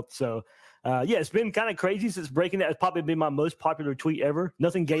 12th. So. It's been kind of crazy since breaking that. It's probably been my most popular tweet ever.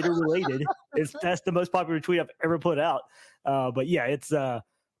 Nothing Gator related. That's the most popular tweet I've ever put out. But yeah, it's as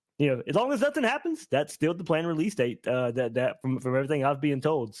long as nothing happens, that's still the planned release date. That from everything I've been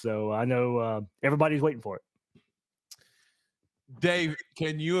told. So I know everybody's waiting for it. Dave,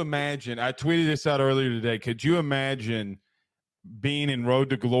 can you imagine? I tweeted this out earlier today. Could you imagine being in Road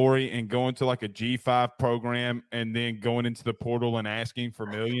to Glory and going to like a G5 program and then going into the portal and asking for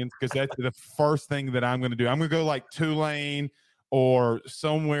millions? Because that's the first thing that I'm going to do. I'm going to go like Tulane or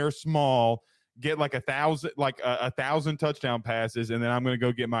somewhere small, get like 1,000 touchdown passes, and then I'm going to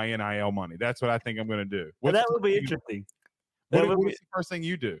go get my NIL money. That's what I think I'm going to do. Well, that would be interesting. What's the first thing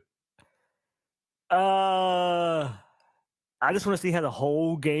you do? I just want to see how the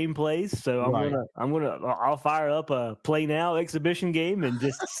whole game plays. So I'll fire up a play now exhibition game and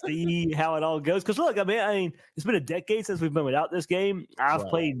just see how it all goes. Because look, I mean, it's been a decade since we've been without this game. I've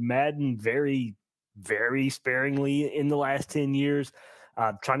played Madden very, very sparingly in the last 10 years.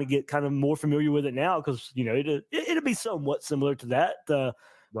 I'm trying to get kind of more familiar with it now because it'll be somewhat similar to that. But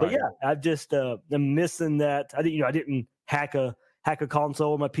yeah, I've just I'm missing that. I didn't hack a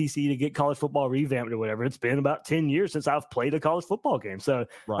console on my PC to get college football revamped or whatever. It's been about 10 years since I've played a college football game. So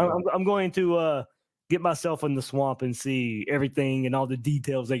I'm going to get myself in the swamp and see everything and all the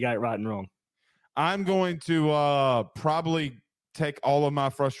details they got right and wrong. I'm going to probably take all of my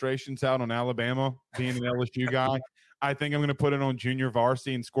frustrations out on Alabama, being an LSU guy. I think I'm going to put it on junior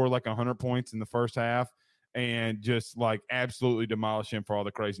varsity and score like 100 points in the first half and just like absolutely demolish him for all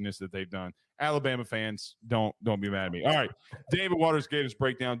the craziness that they've done. Alabama fans, don't be mad at me. All right, David Waters Gators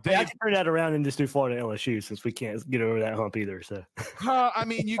breakdown. Dave, I can turn that around and just do Florida LSU since we can't get over that hump either. So, I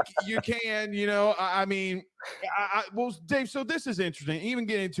mean, you can, well, Dave. So this is interesting. Even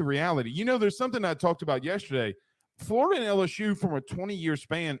getting into reality, there's something I talked about yesterday. Florida and LSU from a 20-year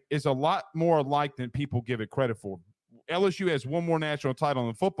span is a lot more alike than people give it credit for. LSU has one more national title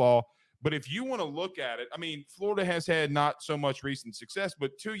in football. But if you want to look at it, I mean, Florida has had not so much recent success, but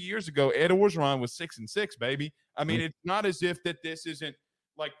 2 years ago, Ed Orgeron was 6-6, baby. I mean, it's not as if that this isn't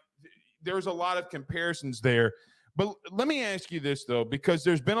like there's a lot of comparisons there. But let me ask you this, though, because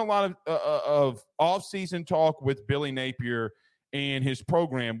there's been a lot of off-season talk with Billy Napier and his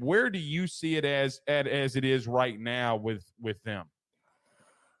program. Where do you see it as it is right now with them?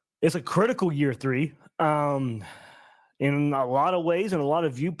 It's a critical year 3. In a lot of ways and a lot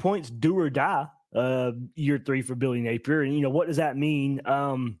of viewpoints, do or die year 3 for Billy Napier. And, what does that mean?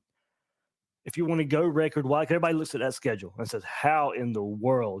 If you want to go record-wide, everybody looks at that schedule and says, how in the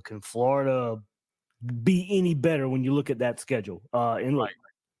world can Florida be any better when you look at that schedule? And look,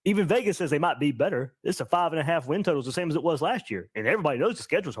 even Vegas says they might be better. It's a 5.5 win total, the same as it was last year. And everybody knows the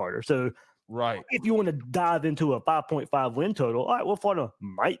schedule's harder. So if you want to dive into a 5.5 win total, all right, well, Florida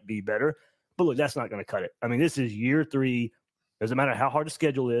might be better. But look, that's not going to cut it. I mean, this is year 3. Doesn't matter how hard the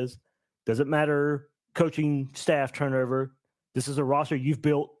schedule is. Doesn't matter coaching staff turnover. This is a roster you've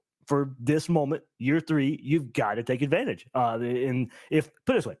built for this moment, year 3. You've got to take advantage. And put it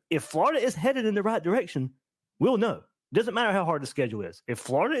this way, if Florida is headed in the right direction, we'll know. Doesn't matter how hard the schedule is. If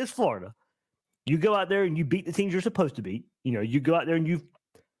Florida is Florida, you go out there and you beat the teams you're supposed to beat. You go out there and you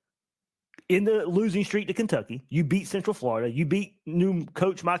in the losing streak to Kentucky, you beat Central Florida, you beat new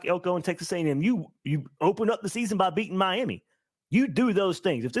coach Mike Elko and Texas A&M. You open up the season by beating Miami. You do those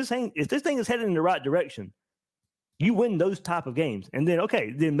things. If this thing is headed in the right direction, you win those type of games. And then,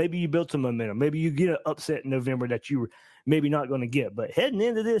 then maybe you build some momentum. Maybe you get an upset in November that you were maybe not going to get. But heading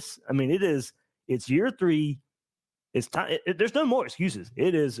into this, I mean, it's year 3. It's time. There's no more excuses.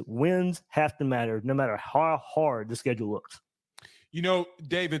 It is wins have to matter no matter how hard the schedule looks.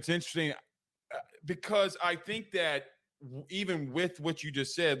 Dave, it's interesting. Because I think that even with what you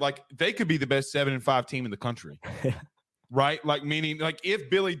just said, like they could be the best 7-5 team in the country, right? Like meaning, like if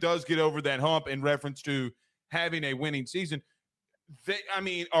Billy does get over that hump in reference to having a winning season,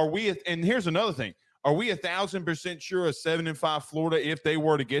 are we? And here's another thing: are we 1,000% sure a 7-5 Florida, if they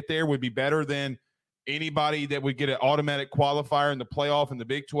were to get there, would be better than anybody that would get an automatic qualifier in the playoff in the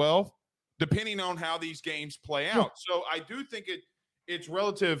Big 12, depending on how these games play out? So I do think it's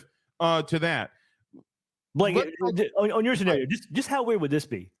relative to that. Blake, on your scenario, just how weird would this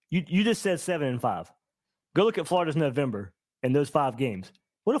be? You just said 7-5. Go look at Florida's November and those 5 games.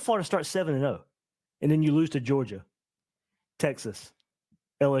 What if Florida starts 7-0 and then you lose to Georgia, Texas,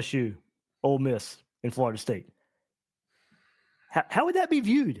 LSU, Ole Miss, and Florida State? How would that be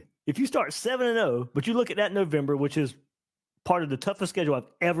viewed? If you start 7-0, but you look at that November, which is part of the toughest schedule I've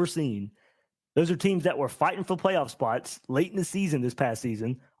ever seen. Those are teams that were fighting for playoff spots late in the season this past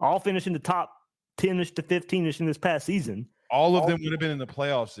season, all finishing the top 10-ish to 15-ish in this past season. All of them would have been in the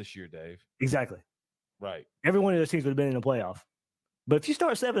playoffs this year, Dave. Exactly. Right. Every one of those teams would have been in the playoff. But if you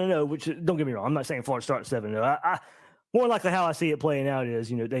start 7-0, which don't get me wrong, I'm not saying Florida starts 7-0. I more likely how I see it playing out is,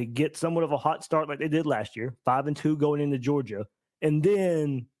 they get somewhat of a hot start like they did last year, 5-2 going into Georgia, and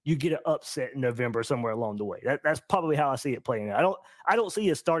then you get an upset in November somewhere along the way. That's probably how I see it playing out. I don't see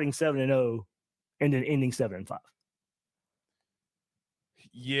it starting 7-0 and then ending 7-5.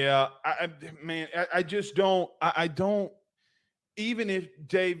 Yeah, I just don't. I don't. Even if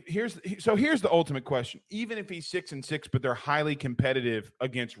Dave, here's the ultimate question. Even if he's 6-6, but they're highly competitive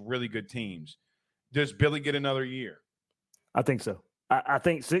against really good teams, does Billy get another year? I think so. I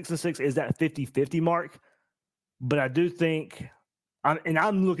think 6-6 is that 50-50 mark, but I do think,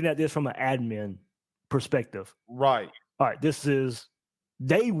 I'm looking at this from an admin perspective. Right. All right.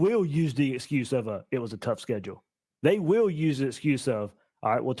 They will use the excuse of it was a tough schedule. They will use the excuse of,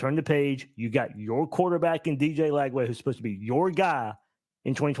 all right, we'll turn the page. You got your quarterback in DJ Lagway, who's supposed to be your guy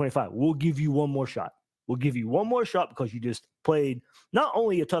in 2025. We'll give you one more shot. We'll give you one more shot because you just played not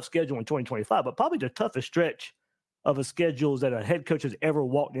only a tough schedule in 2025, but probably the toughest stretch of a schedule that a head coach has ever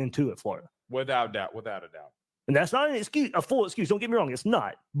walked into at Florida. Without doubt. And that's not an excuse, a full excuse. Don't get me wrong. It's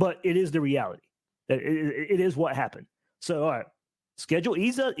not, but it is the reality. It is what happened. So, all right, schedule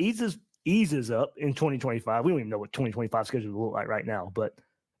eases up in 2025. We don't even know what 2025 schedule will look like right now, but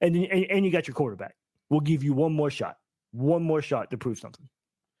and you got your quarterback. We'll give you one more shot to prove something.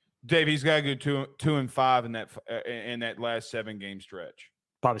 Dave, he's got to go 2-5 in that last 7-game stretch.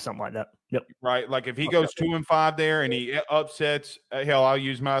 Probably something like that. Yep. Right. Like if he goes 2-5 there and he upsets, hell, I'll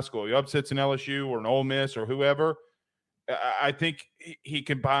use my school. He upsets an LSU or an Ole Miss or whoever. I think he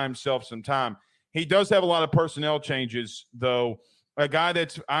can buy himself some time. He does have a lot of personnel changes, though. A guy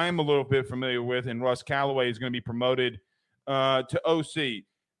that I'm a little bit familiar with, and Russ Callaway, is going to be promoted to OC.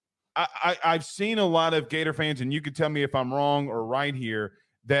 I've seen a lot of Gator fans, and you can tell me if I'm wrong or right here,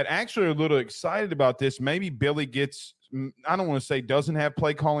 that actually are a little excited about this. Maybe Billy gets, I don't want to say doesn't have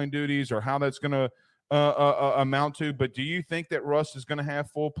play calling duties or how that's going to amount to, but do you think that Russ is going to have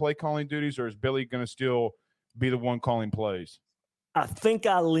full play calling duties, or is Billy going to still be the one calling plays? I think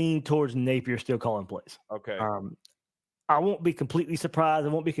I lean towards Napier still calling plays. Okay. I won't be completely surprised. I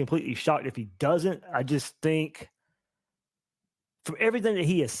won't be completely shocked if he doesn't. I just think from everything that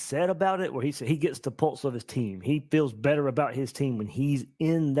he has said about it, where he said he gets the pulse of his team, he feels better about his team when he's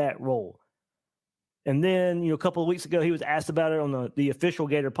in that role. And then, a couple of weeks ago, he was asked about it on the official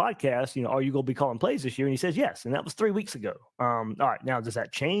Gator podcast. Are you going to be calling plays this year? And he says yes. And that was 3 weeks ago. All right. Now, does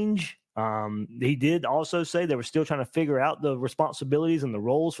that change? He did also say they were still trying to figure out the responsibilities and the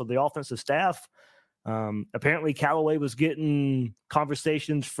roles for the offensive staff. Apparently, Callaway was getting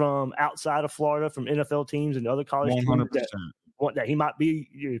conversations from outside of Florida, from NFL teams and other college 100%. teams that he might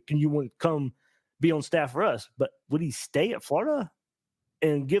be. Can you want to come be on staff for us? But would he stay at Florida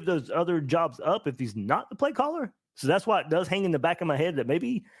and give those other jobs up if he's not the play caller? So that's why it does hang in the back of my head that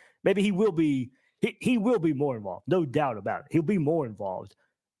maybe he will be he will be more involved. No doubt about it. He'll be more involved.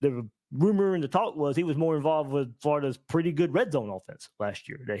 The rumor and the talk was he was more involved with Florida's pretty good red zone offense last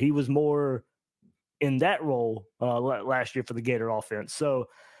year, that he was more in that role last year for the Gator offense. So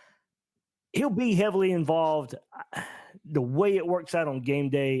he'll be heavily involved. The way it works out on game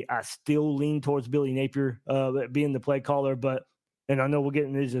day, I still lean towards Billy Napier being the play caller, and I know we'll get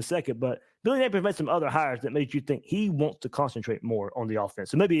into this in a second, but Billy Napier made some other hires that made you think he wants to concentrate more on the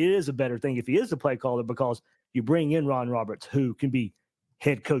offense. So maybe it is a better thing if he is the play caller, because you bring in Ron Roberts, who can be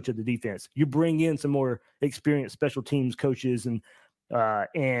head coach of the defense. You bring in some more experienced special teams coaches and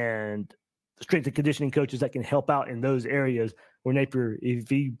strength and conditioning coaches that can help out in those areas where Napier, if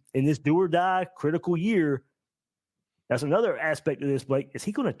he in this do or die critical year, that's another aspect of this, Blake. Is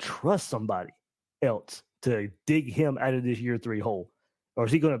he going to trust somebody else to dig him out of this year 3 hole? Or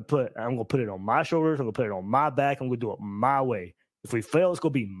is he going to I'm going to put it on my shoulders, I'm going to put it on my back, I'm going to do it my way. If we fail, it's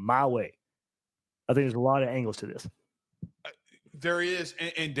going to be my way. I think there's a lot of angles to this. There is,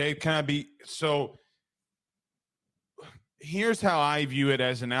 and Dave, can I be so? Here's how I view it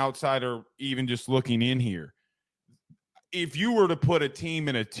as an outsider, even just looking in here. If you were to put a team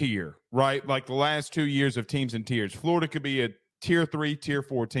in a tier, right, like the last 2 years of teams in tiers, Florida could be a tier 3, tier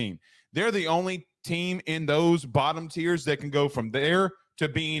 4 team. They're the only team in those bottom tiers that can go from there to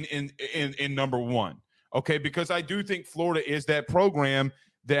being in number 1. Okay, because I do think Florida is that program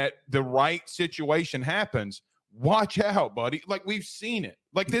that the right situation happens. Watch out, buddy. Like, we've seen it.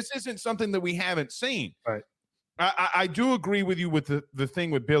 Like, this isn't something that we haven't seen. Right. I do agree with you with the thing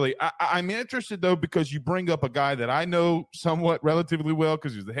with Billy. I'm interested, though, because you bring up a guy that I know somewhat relatively well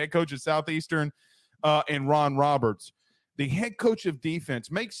because he was the head coach at Southeastern, and Ron Roberts. The head coach of defense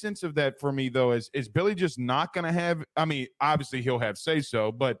makes sense of that for me, though. Is Billy just not going to have – I mean, obviously he'll have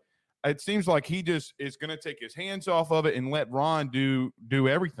say-so, but it seems like he just is going to take his hands off of it and let Ron do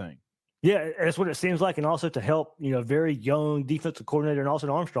everything. Yeah, that's what it seems like, and also to help, very young defensive coordinator and Austin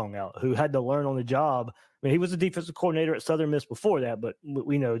Armstrong out, who had to learn on the job. I mean, he was a defensive coordinator at Southern Miss before that, but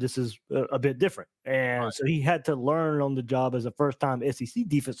we know this is a bit different. And right. So he had to learn on the job as a first-time SEC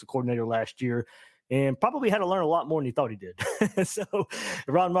defensive coordinator last year, and probably had to learn a lot more than he thought he did. So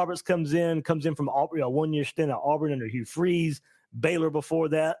Ron Roberts comes in from Auburn, a 1-year stint at Auburn under Hugh Freeze, Baylor before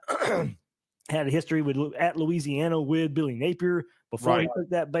that. Had a history at Louisiana with Billy Napier before he took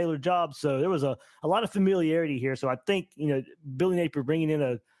that Baylor job. So there was a lot of familiarity here. So I think, Billy Napier bringing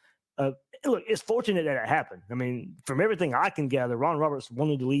in look, it's fortunate that it happened. I mean, from everything I can gather, Ron Roberts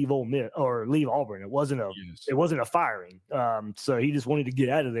wanted to leave Ole Miss or leave Auburn. It wasn't a firing. So he just wanted to get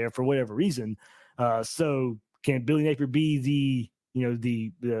out of there for whatever reason. So can Billy Napier be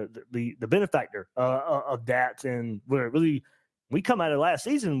the benefactor of that? And where it really, we come out of last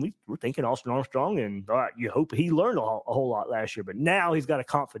season, we're thinking Austin Armstrong, and all right, you hope he learned a whole lot last year. But now he's got a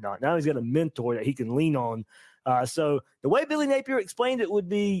confidant. Now he's got a mentor that he can lean on. So the way Billy Napier explained it would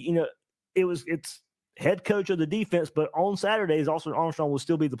be, it's head coach of the defense, but on Saturdays, Austin Armstrong will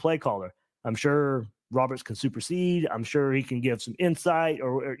still be the play caller. I'm sure Roberts can supersede. I'm sure he can give some insight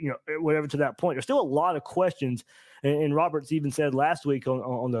or whatever to that point. There's still a lot of questions. And Roberts even said last week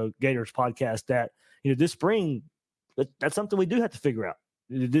on the Gators podcast that, this spring, that's something we do have to figure out.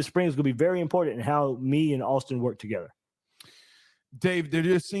 This spring is going to be very important in how me and Austin work together. Dave, there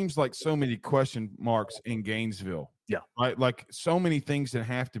just seems like so many question marks in Gainesville. Yeah. Right. Like so many things that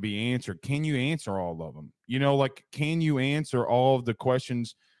have to be answered. Can you answer all of them? Like, can you answer all of the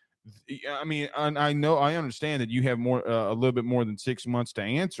questions? I mean, I know, I understand that you have a little bit more than 6 months to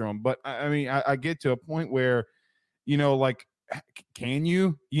answer them, but I get to a point where, like, can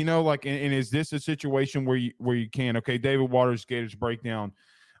you, like, and is this a situation where you can? Okay. David Waters, Gators breakdown.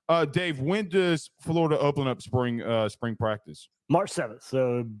 Dave, when does Florida open up spring practice? March 7th.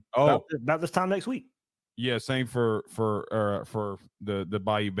 So about this time next week. Yeah, same for the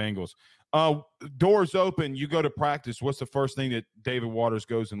Bayou Bengals. Doors open, you go to practice. What's the first thing that David Waters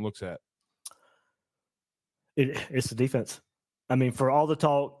goes and looks at? It's the defense. I mean, for all the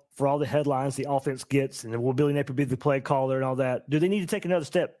talk, for all the headlines the offense gets, and will Billy Napier be the play caller and all that, do they need to take another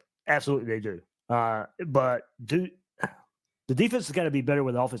step? Absolutely they do. But the defense has got to be better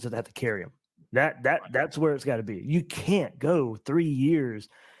with the offense that have to carry them. That's where it's got to be. You can't go 3 years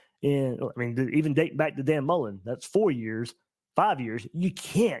even dating back to Dan Mullen, that's 4 years, 5 years. You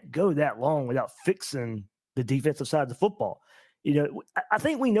can't go that long without fixing the defensive side of the football. I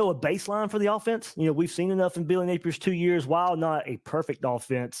think we know a baseline for the offense. We've seen enough in Billy Napier's 2 years. While not a perfect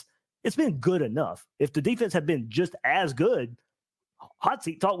offense, it's been good enough. If the defense had been just as good, hot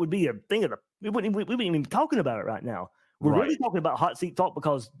seat talk would be a thing we wouldn't even be talking about it right now. We're really talking about hot seat talk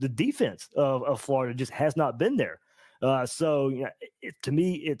because the defense of Florida just has not been there. To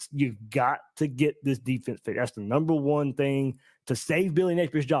me, you've got to get this defense fixed. That's the number one thing to save Billy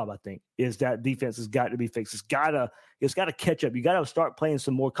Napier's job. I think is that defense has got to be fixed. It's got to catch up. You got to start playing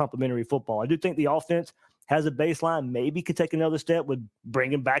some more complementary football. I do think the offense has a baseline. Maybe could take another step with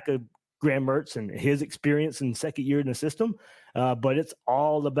bringing back a Graham Mertz and his experience in second year in the system. But it's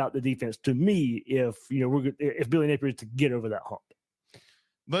all about the defense to me. If Billy Napier is to get over that hump.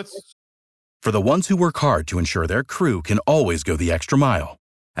 For the ones who work hard to ensure their crew can always go the extra mile,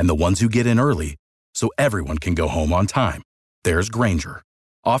 and the ones who get in early so everyone can go home on time, there's Grainger,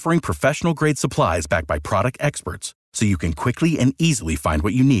 offering professional-grade supplies backed by product experts so you can quickly and easily find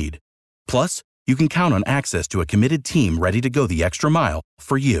what you need. Plus, you can count on access to a committed team ready to go the extra mile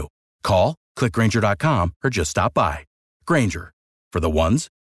for you. Call, click Grainger.com, or just stop by. Grainger, for the ones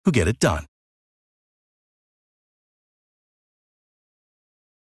who get it done.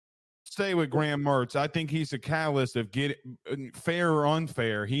 Stay with Graham Mertz. I think he's the catalyst of fair or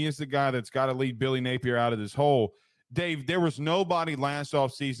unfair. He is the guy that's got to lead Billy Napier out of this hole. Dave, there was nobody last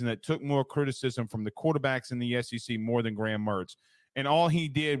offseason that took more criticism from the quarterbacks in the SEC more than Graham Mertz. And all he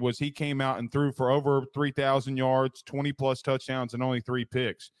did was he came out and threw for over 3,000 yards, 20-plus touchdowns, and only 3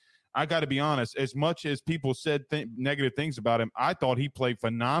 picks. I got to be honest, as much as people said negative things about him, I thought he played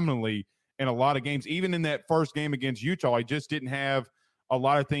phenomenally in a lot of games. Even in that first game against Utah, he just didn't have a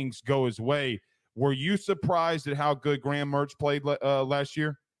lot of things go his way. Were you surprised at how good Graham Mertz played last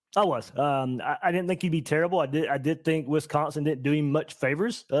year? I was. I didn't think he'd be terrible. I did think Wisconsin didn't do him much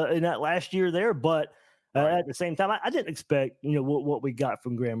favors in that last year there, but at the same time, I didn't expect what we got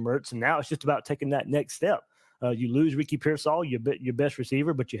from Graham Mertz, and now it's just about taking that next step. You lose Ricky Pearsall, your best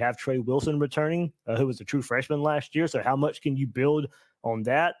receiver, but you have Trey Wilson returning, who was a true freshman last year. So how much can you build on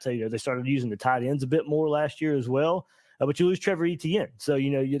that? So, they started using the tight ends a bit more last year as well. But you lose Trevor Etienne. So,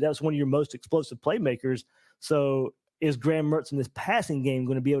 that's one of your most explosive playmakers. So is Graham Mertz in this passing game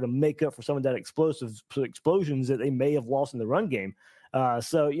going to be able to make up for some of that explosions that they may have lost in the run game? I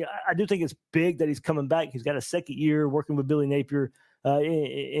do think it's big that he's coming back. He's got a second year working with Billy Napier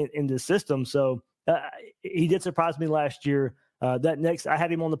in the system. So he did surprise me last year. I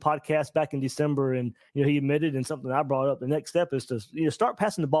had him on the podcast back in December, and he admitted, and something I brought up, the next step is to start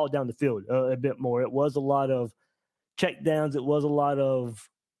passing the ball down the field a bit more. It was a lot of check downs. It was a lot of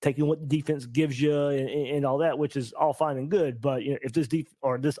taking what the defense gives you and all that, which is all fine and good. But if this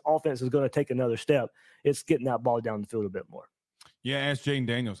this offense is going to take another step, it's getting that ball down the field a bit more. Yeah, ask Jaden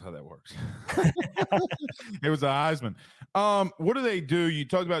Daniels how that works. It was a Heisman. What do they do? You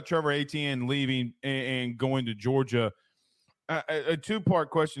talked about Trevor Etienne leaving and going to Georgia. A two-part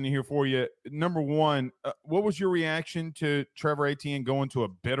question here for you. Number one, what was your reaction to Trevor Etienne going to a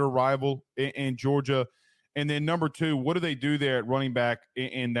better rival in Georgia? And then number two, what do they do there at running back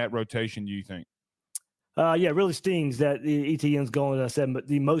in that rotation, do you think? It really stings that Etienne's going, as I said, but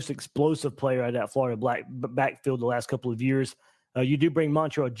the most explosive player out of that Florida backfield the last couple of years. You do bring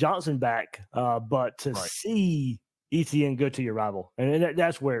Montrell Johnson back, but to see Etienne go to your rival, and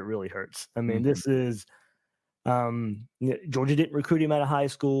that's where it really hurts. I mean, this is Georgia didn't recruit him out of high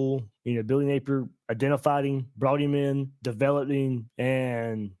school. Billy Napier identified him, brought him in, developed him,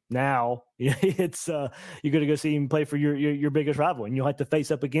 and now it's you're going to go see him play for your biggest rival, and you'll have to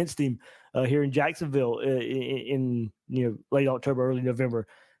face up against him here in Jacksonville in late October, early November.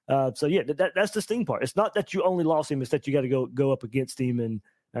 So that's the sting part. It's not that you only lost him; it's that you got to go up against him, and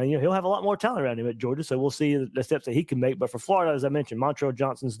he'll have a lot more talent around him at Georgia. So we'll see the steps that he can make. But for Florida, as I mentioned, Montrell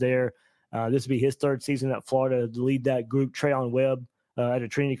Johnson's there. This will be his third season at Florida to lead that group. Treyon Webb at a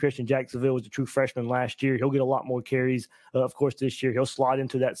Trinity Christian Jacksonville was a true freshman last year. He'll get a lot more carries, of course, this year. He'll slide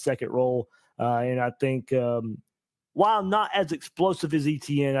into that second role. And I think while not as explosive as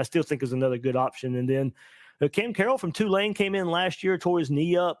ETN, I still think is another good option. And then Cam Carroll from Tulane came in last year, tore his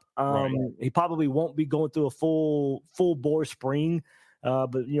knee up. Right. He probably won't be going through a full bore spring.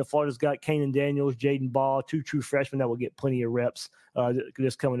 But Florida's got Kanan Daniels, Jaden Ball, two true freshmen that will get plenty of reps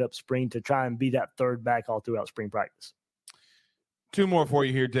this coming up spring to try and be that third back all throughout spring practice. Two more for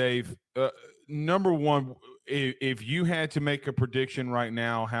you here, Dave. Number one, if you had to make a prediction right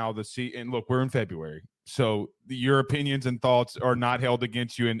now, how the and look, we're in February, so your opinions and thoughts are not held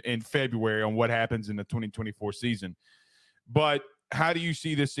against you in February on what happens in the 2024 season. But how do you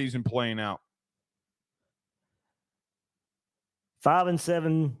see this season playing out?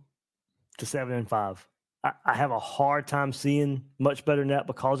 5-7 to 7-5. I have a hard time seeing much better than that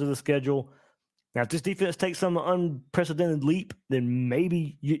because of the schedule. Now, if this defense takes some unprecedented leap, then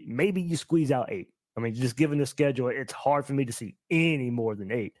maybe you squeeze out 8. I mean, just given the schedule, it's hard for me to see any more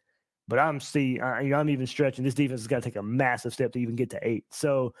than 8. But I'm even stretching. This defense has got to take a massive step to even get to 8.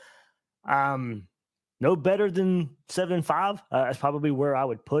 So, no better than 7-5. That's probably where I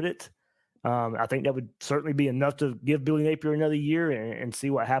would put it. I think that would certainly be enough to give Billy Napier another year and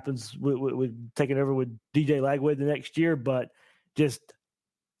see what happens with taking over with DJ Lagway the next year. But just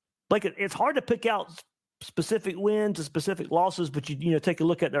like it's hard to pick out specific wins and specific losses. But you take a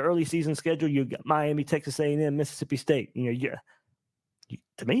look at the early season schedule. You got Miami, Texas A&M, Mississippi State.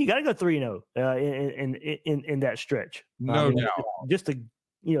 To me, you got to go 3-0 in that stretch. No doubt. Just to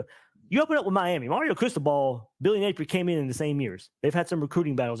You open up with Miami. Mario Cristobal, Billy Napier came in the same years. They've had some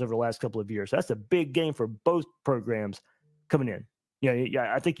recruiting battles over the last couple of years. So that's a big game for both programs coming in.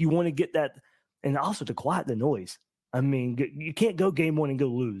 I think you want to get that, and also to quiet the noise. I mean, you can't go game one and go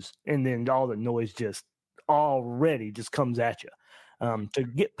lose, and then all the noise just already just comes at you. To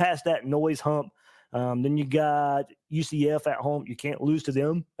get past that noise hump, then you got UCF at home. You can't lose to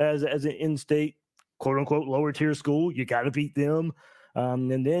them as an in-state, quote-unquote, lower-tier school. You got to beat them.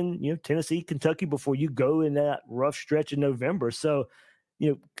 And then, Tennessee, Kentucky before you go in that rough stretch in November. So,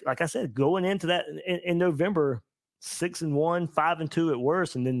 like I said, going into that in November, 6-1, 5-2 at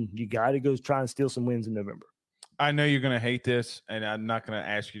worst, and then you got to go try and steal some wins in November. I know you're going to hate this, and I'm not going to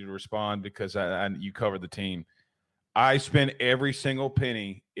ask you to respond because you cover the team. I spend every single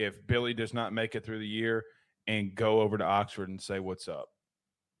penny if Billy does not make it through the year and go over to Oxford and say, what's up?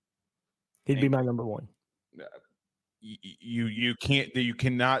 He'd be my number one. You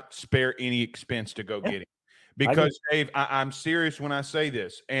cannot spare any expense to go get him, because Dave, I'm serious when I say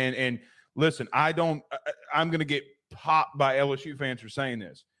this, and listen, I'm going to get popped by LSU fans for saying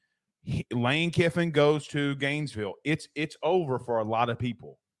this. Lane Kiffin goes to Gainesville. It's over for a lot of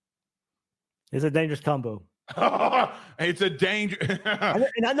people. It's a dangerous combo. It's a danger.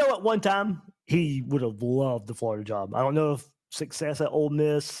 And I know at one time he would have loved the Florida job. I don't know if success at Ole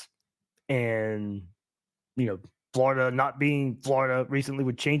Miss and Florida not being Florida recently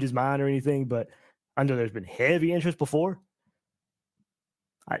would change his mind or anything, but I know there's been heavy interest before.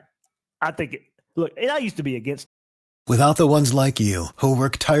 I think look, and I used to be against. Without the ones like you, who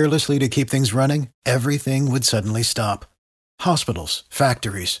work tirelessly to keep things running, everything would suddenly stop. Hospitals,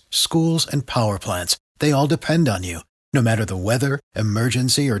 factories, schools, and power plants, they all depend on you. No matter the weather,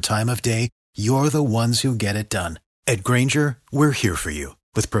 emergency, or time of day, you're the ones who get it done. At Grainger, we're here for you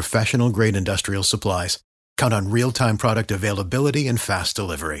with professional-grade industrial supplies. Count on real-time product availability and fast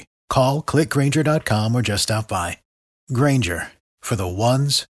delivery. Call, clickgrainger.com, or just stop by. Grainger, for the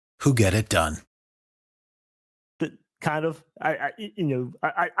ones who get it done. Kind of. I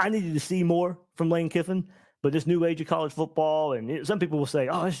needed to see more from Lane Kiffin, but this new age of college football, and some people will say,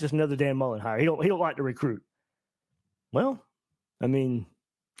 "Oh, it's just another Dan Mullen hire. He don't like to recruit." Well, I mean,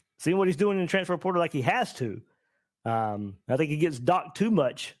 seeing what he's doing in the transfer portal like he has to, I think he gets docked too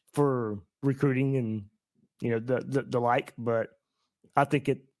much for recruiting and the like. But I think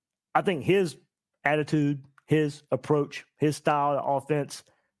his attitude, his approach, his style of offense,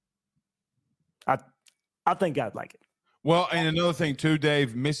 I think I'd like it. Well, and another thing too,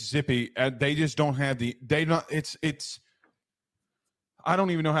 Dave, Mississippi, they just don't have I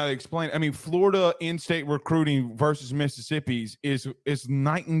don't even know how to explain it. I mean, Florida in-state recruiting versus Mississippi's is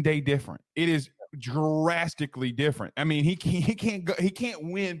night and day different. It is drastically different. I mean, he can't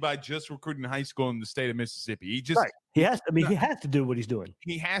win by just recruiting high school in the state of Mississippi. He just he has. I mean, he has to do what he's doing.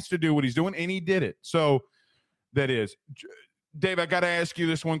 He has to do what he's doing, and he did it. So that is, Dave. I got to ask you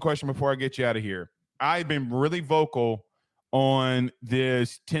this one question before I get you out of here. I've been really vocal on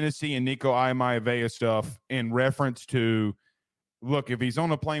this Tennessee and Nico Iamaleava stuff in reference to, look, if he's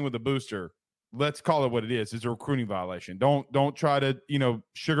on a plane with a booster, let's call it what it is. It's a recruiting violation. Don't try to,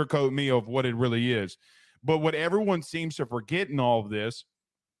 sugarcoat me of what it really is. But what everyone seems to forget in all of this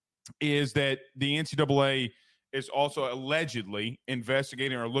is that the NCAA is also allegedly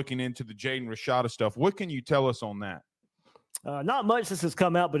investigating or looking into the Jaden Rashada stuff. What can you tell us on that? Not much since it's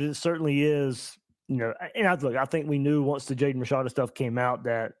come out, but it certainly is. And I think we knew once the Jaden Rashada stuff came out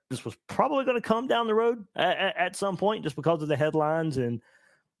that this was probably going to come down the road at some point, just because of the headlines and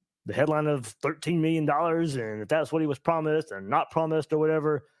the headline of $13 million. And if that's what he was promised and not promised or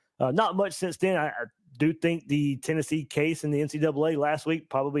whatever, not much since then. I do think the Tennessee case in the NCAA last week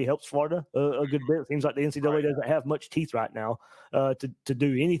probably helps Florida a good bit. It seems like the NCAA doesn't have much teeth right now to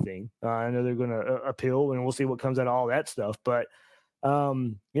do anything. I know they're going to appeal, and we'll see what comes out of all that stuff. But,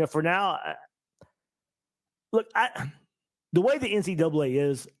 for now, look, the way the NCAA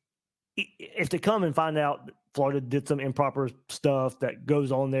is, if they come and find out that Florida did some improper stuff that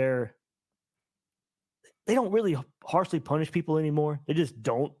goes on there, they don't really harshly punish people anymore. They just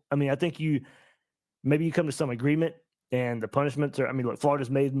don't. I mean, I think maybe you come to some agreement and the punishments are, look, Florida's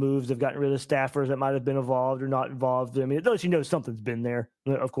made moves. They've gotten rid of staffers that might have been involved or not involved. I mean, it lets you know something's been there.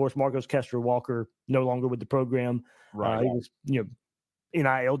 Of course, Marcos Castro-Walker no longer with the program. Right. He was,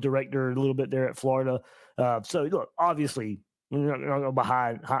 NIL director a little bit there at Florida. So, look, obviously, we're not going to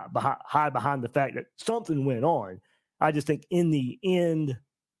hide behind the fact that something went on. I just think in the end,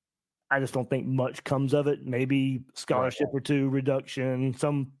 I just don't think much comes of it. Maybe scholarship or two reduction,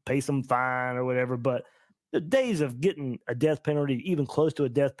 pay some fine or whatever. But the days of getting a death penalty, even close to a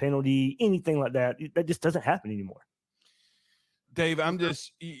death penalty, anything like that just doesn't happen anymore. Dave, I'm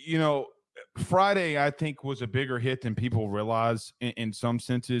just, Friday, I think, was a bigger hit than people realize in some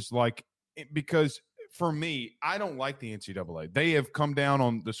senses. Because for me, I don't like the NCAA. They have come down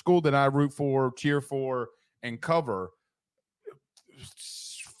on the school that I root for, cheer for, and cover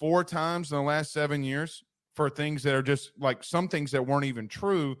 4 times in the last 7 years for things that are just like some things that weren't even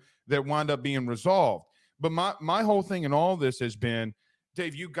true that wind up being resolved. But my whole thing in all this has been,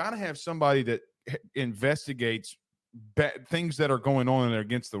 Dave, you got to have somebody that investigates things that are going on and are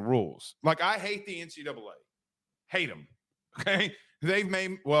against the rules. Like, I hate the NCAA. Hate them. Okay. They've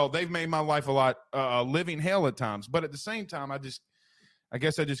made my life a lot living hell at times. But at the same time, I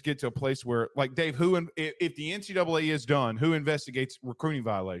guess I just get to a place where, like, Dave, if the NCAA is done, who investigates recruiting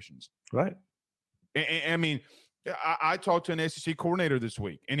violations? Right. I talked to an SEC coordinator this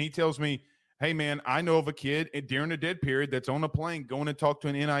week, and he tells me, hey, man, I know of a kid during the dead period that's on a plane going to talk to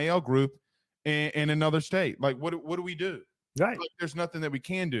an NIL group in another state. Like, what do we do? Right. Like, there's nothing that we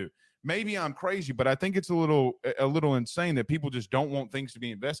can do. Maybe I'm crazy, but I think it's a little insane that people just don't want things to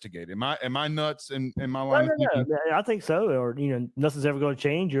be investigated. Am I nuts in my line of thinking? No, I think so. Or, nothing's ever going to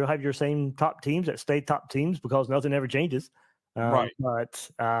change. You'll have your same top teams that stay top teams because nothing ever changes. Right. But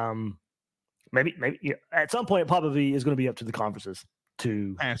maybe at some point it probably is going to be up to the conferences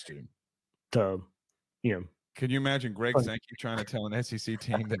to Can you imagine Greg Sankey trying to tell an SEC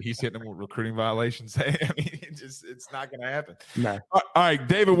team that he's hitting them with recruiting violations? I mean, it's not going to happen. No. All right,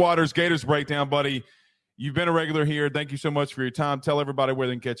 David Waters, Gators Breakdown, buddy. You've been a regular here. Thank you so much for your time. Tell everybody where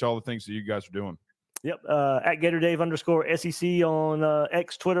they can catch all the things that you guys are doing. Yep. At GatorDave_SEC on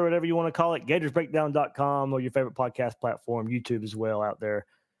X, Twitter, whatever you want to call it. GatorsBreakdown.com or your favorite podcast platform, YouTube as well out there.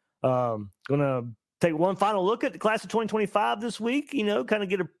 Going to take one final look at the class of 2025 this week. Kind of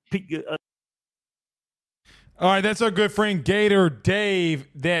get a peek. All right, that's our good friend Gator Dave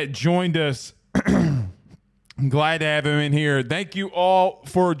that joined us. I'm glad to have him in here. Thank you all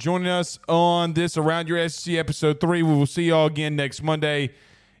for joining us on this Around Your SEC episode 3. We will see y'all again next Monday.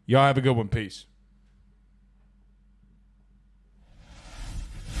 Y'all have a good one. Peace.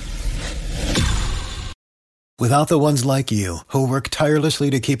 Without the ones like you, who work tirelessly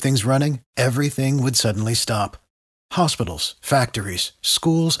to keep things running, everything would suddenly stop. Hospitals, factories,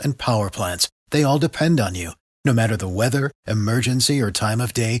 schools, and power plants, they all depend on you. No matter the weather, emergency, or time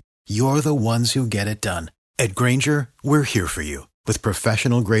of day, you're the ones who get it done. At Grainger, we're here for you with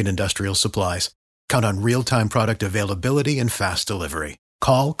professional-grade industrial supplies. Count on real-time product availability and fast delivery.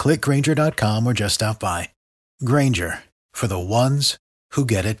 Call, click Grainger.com, or just stop by. Grainger, for the ones who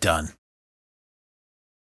get it done.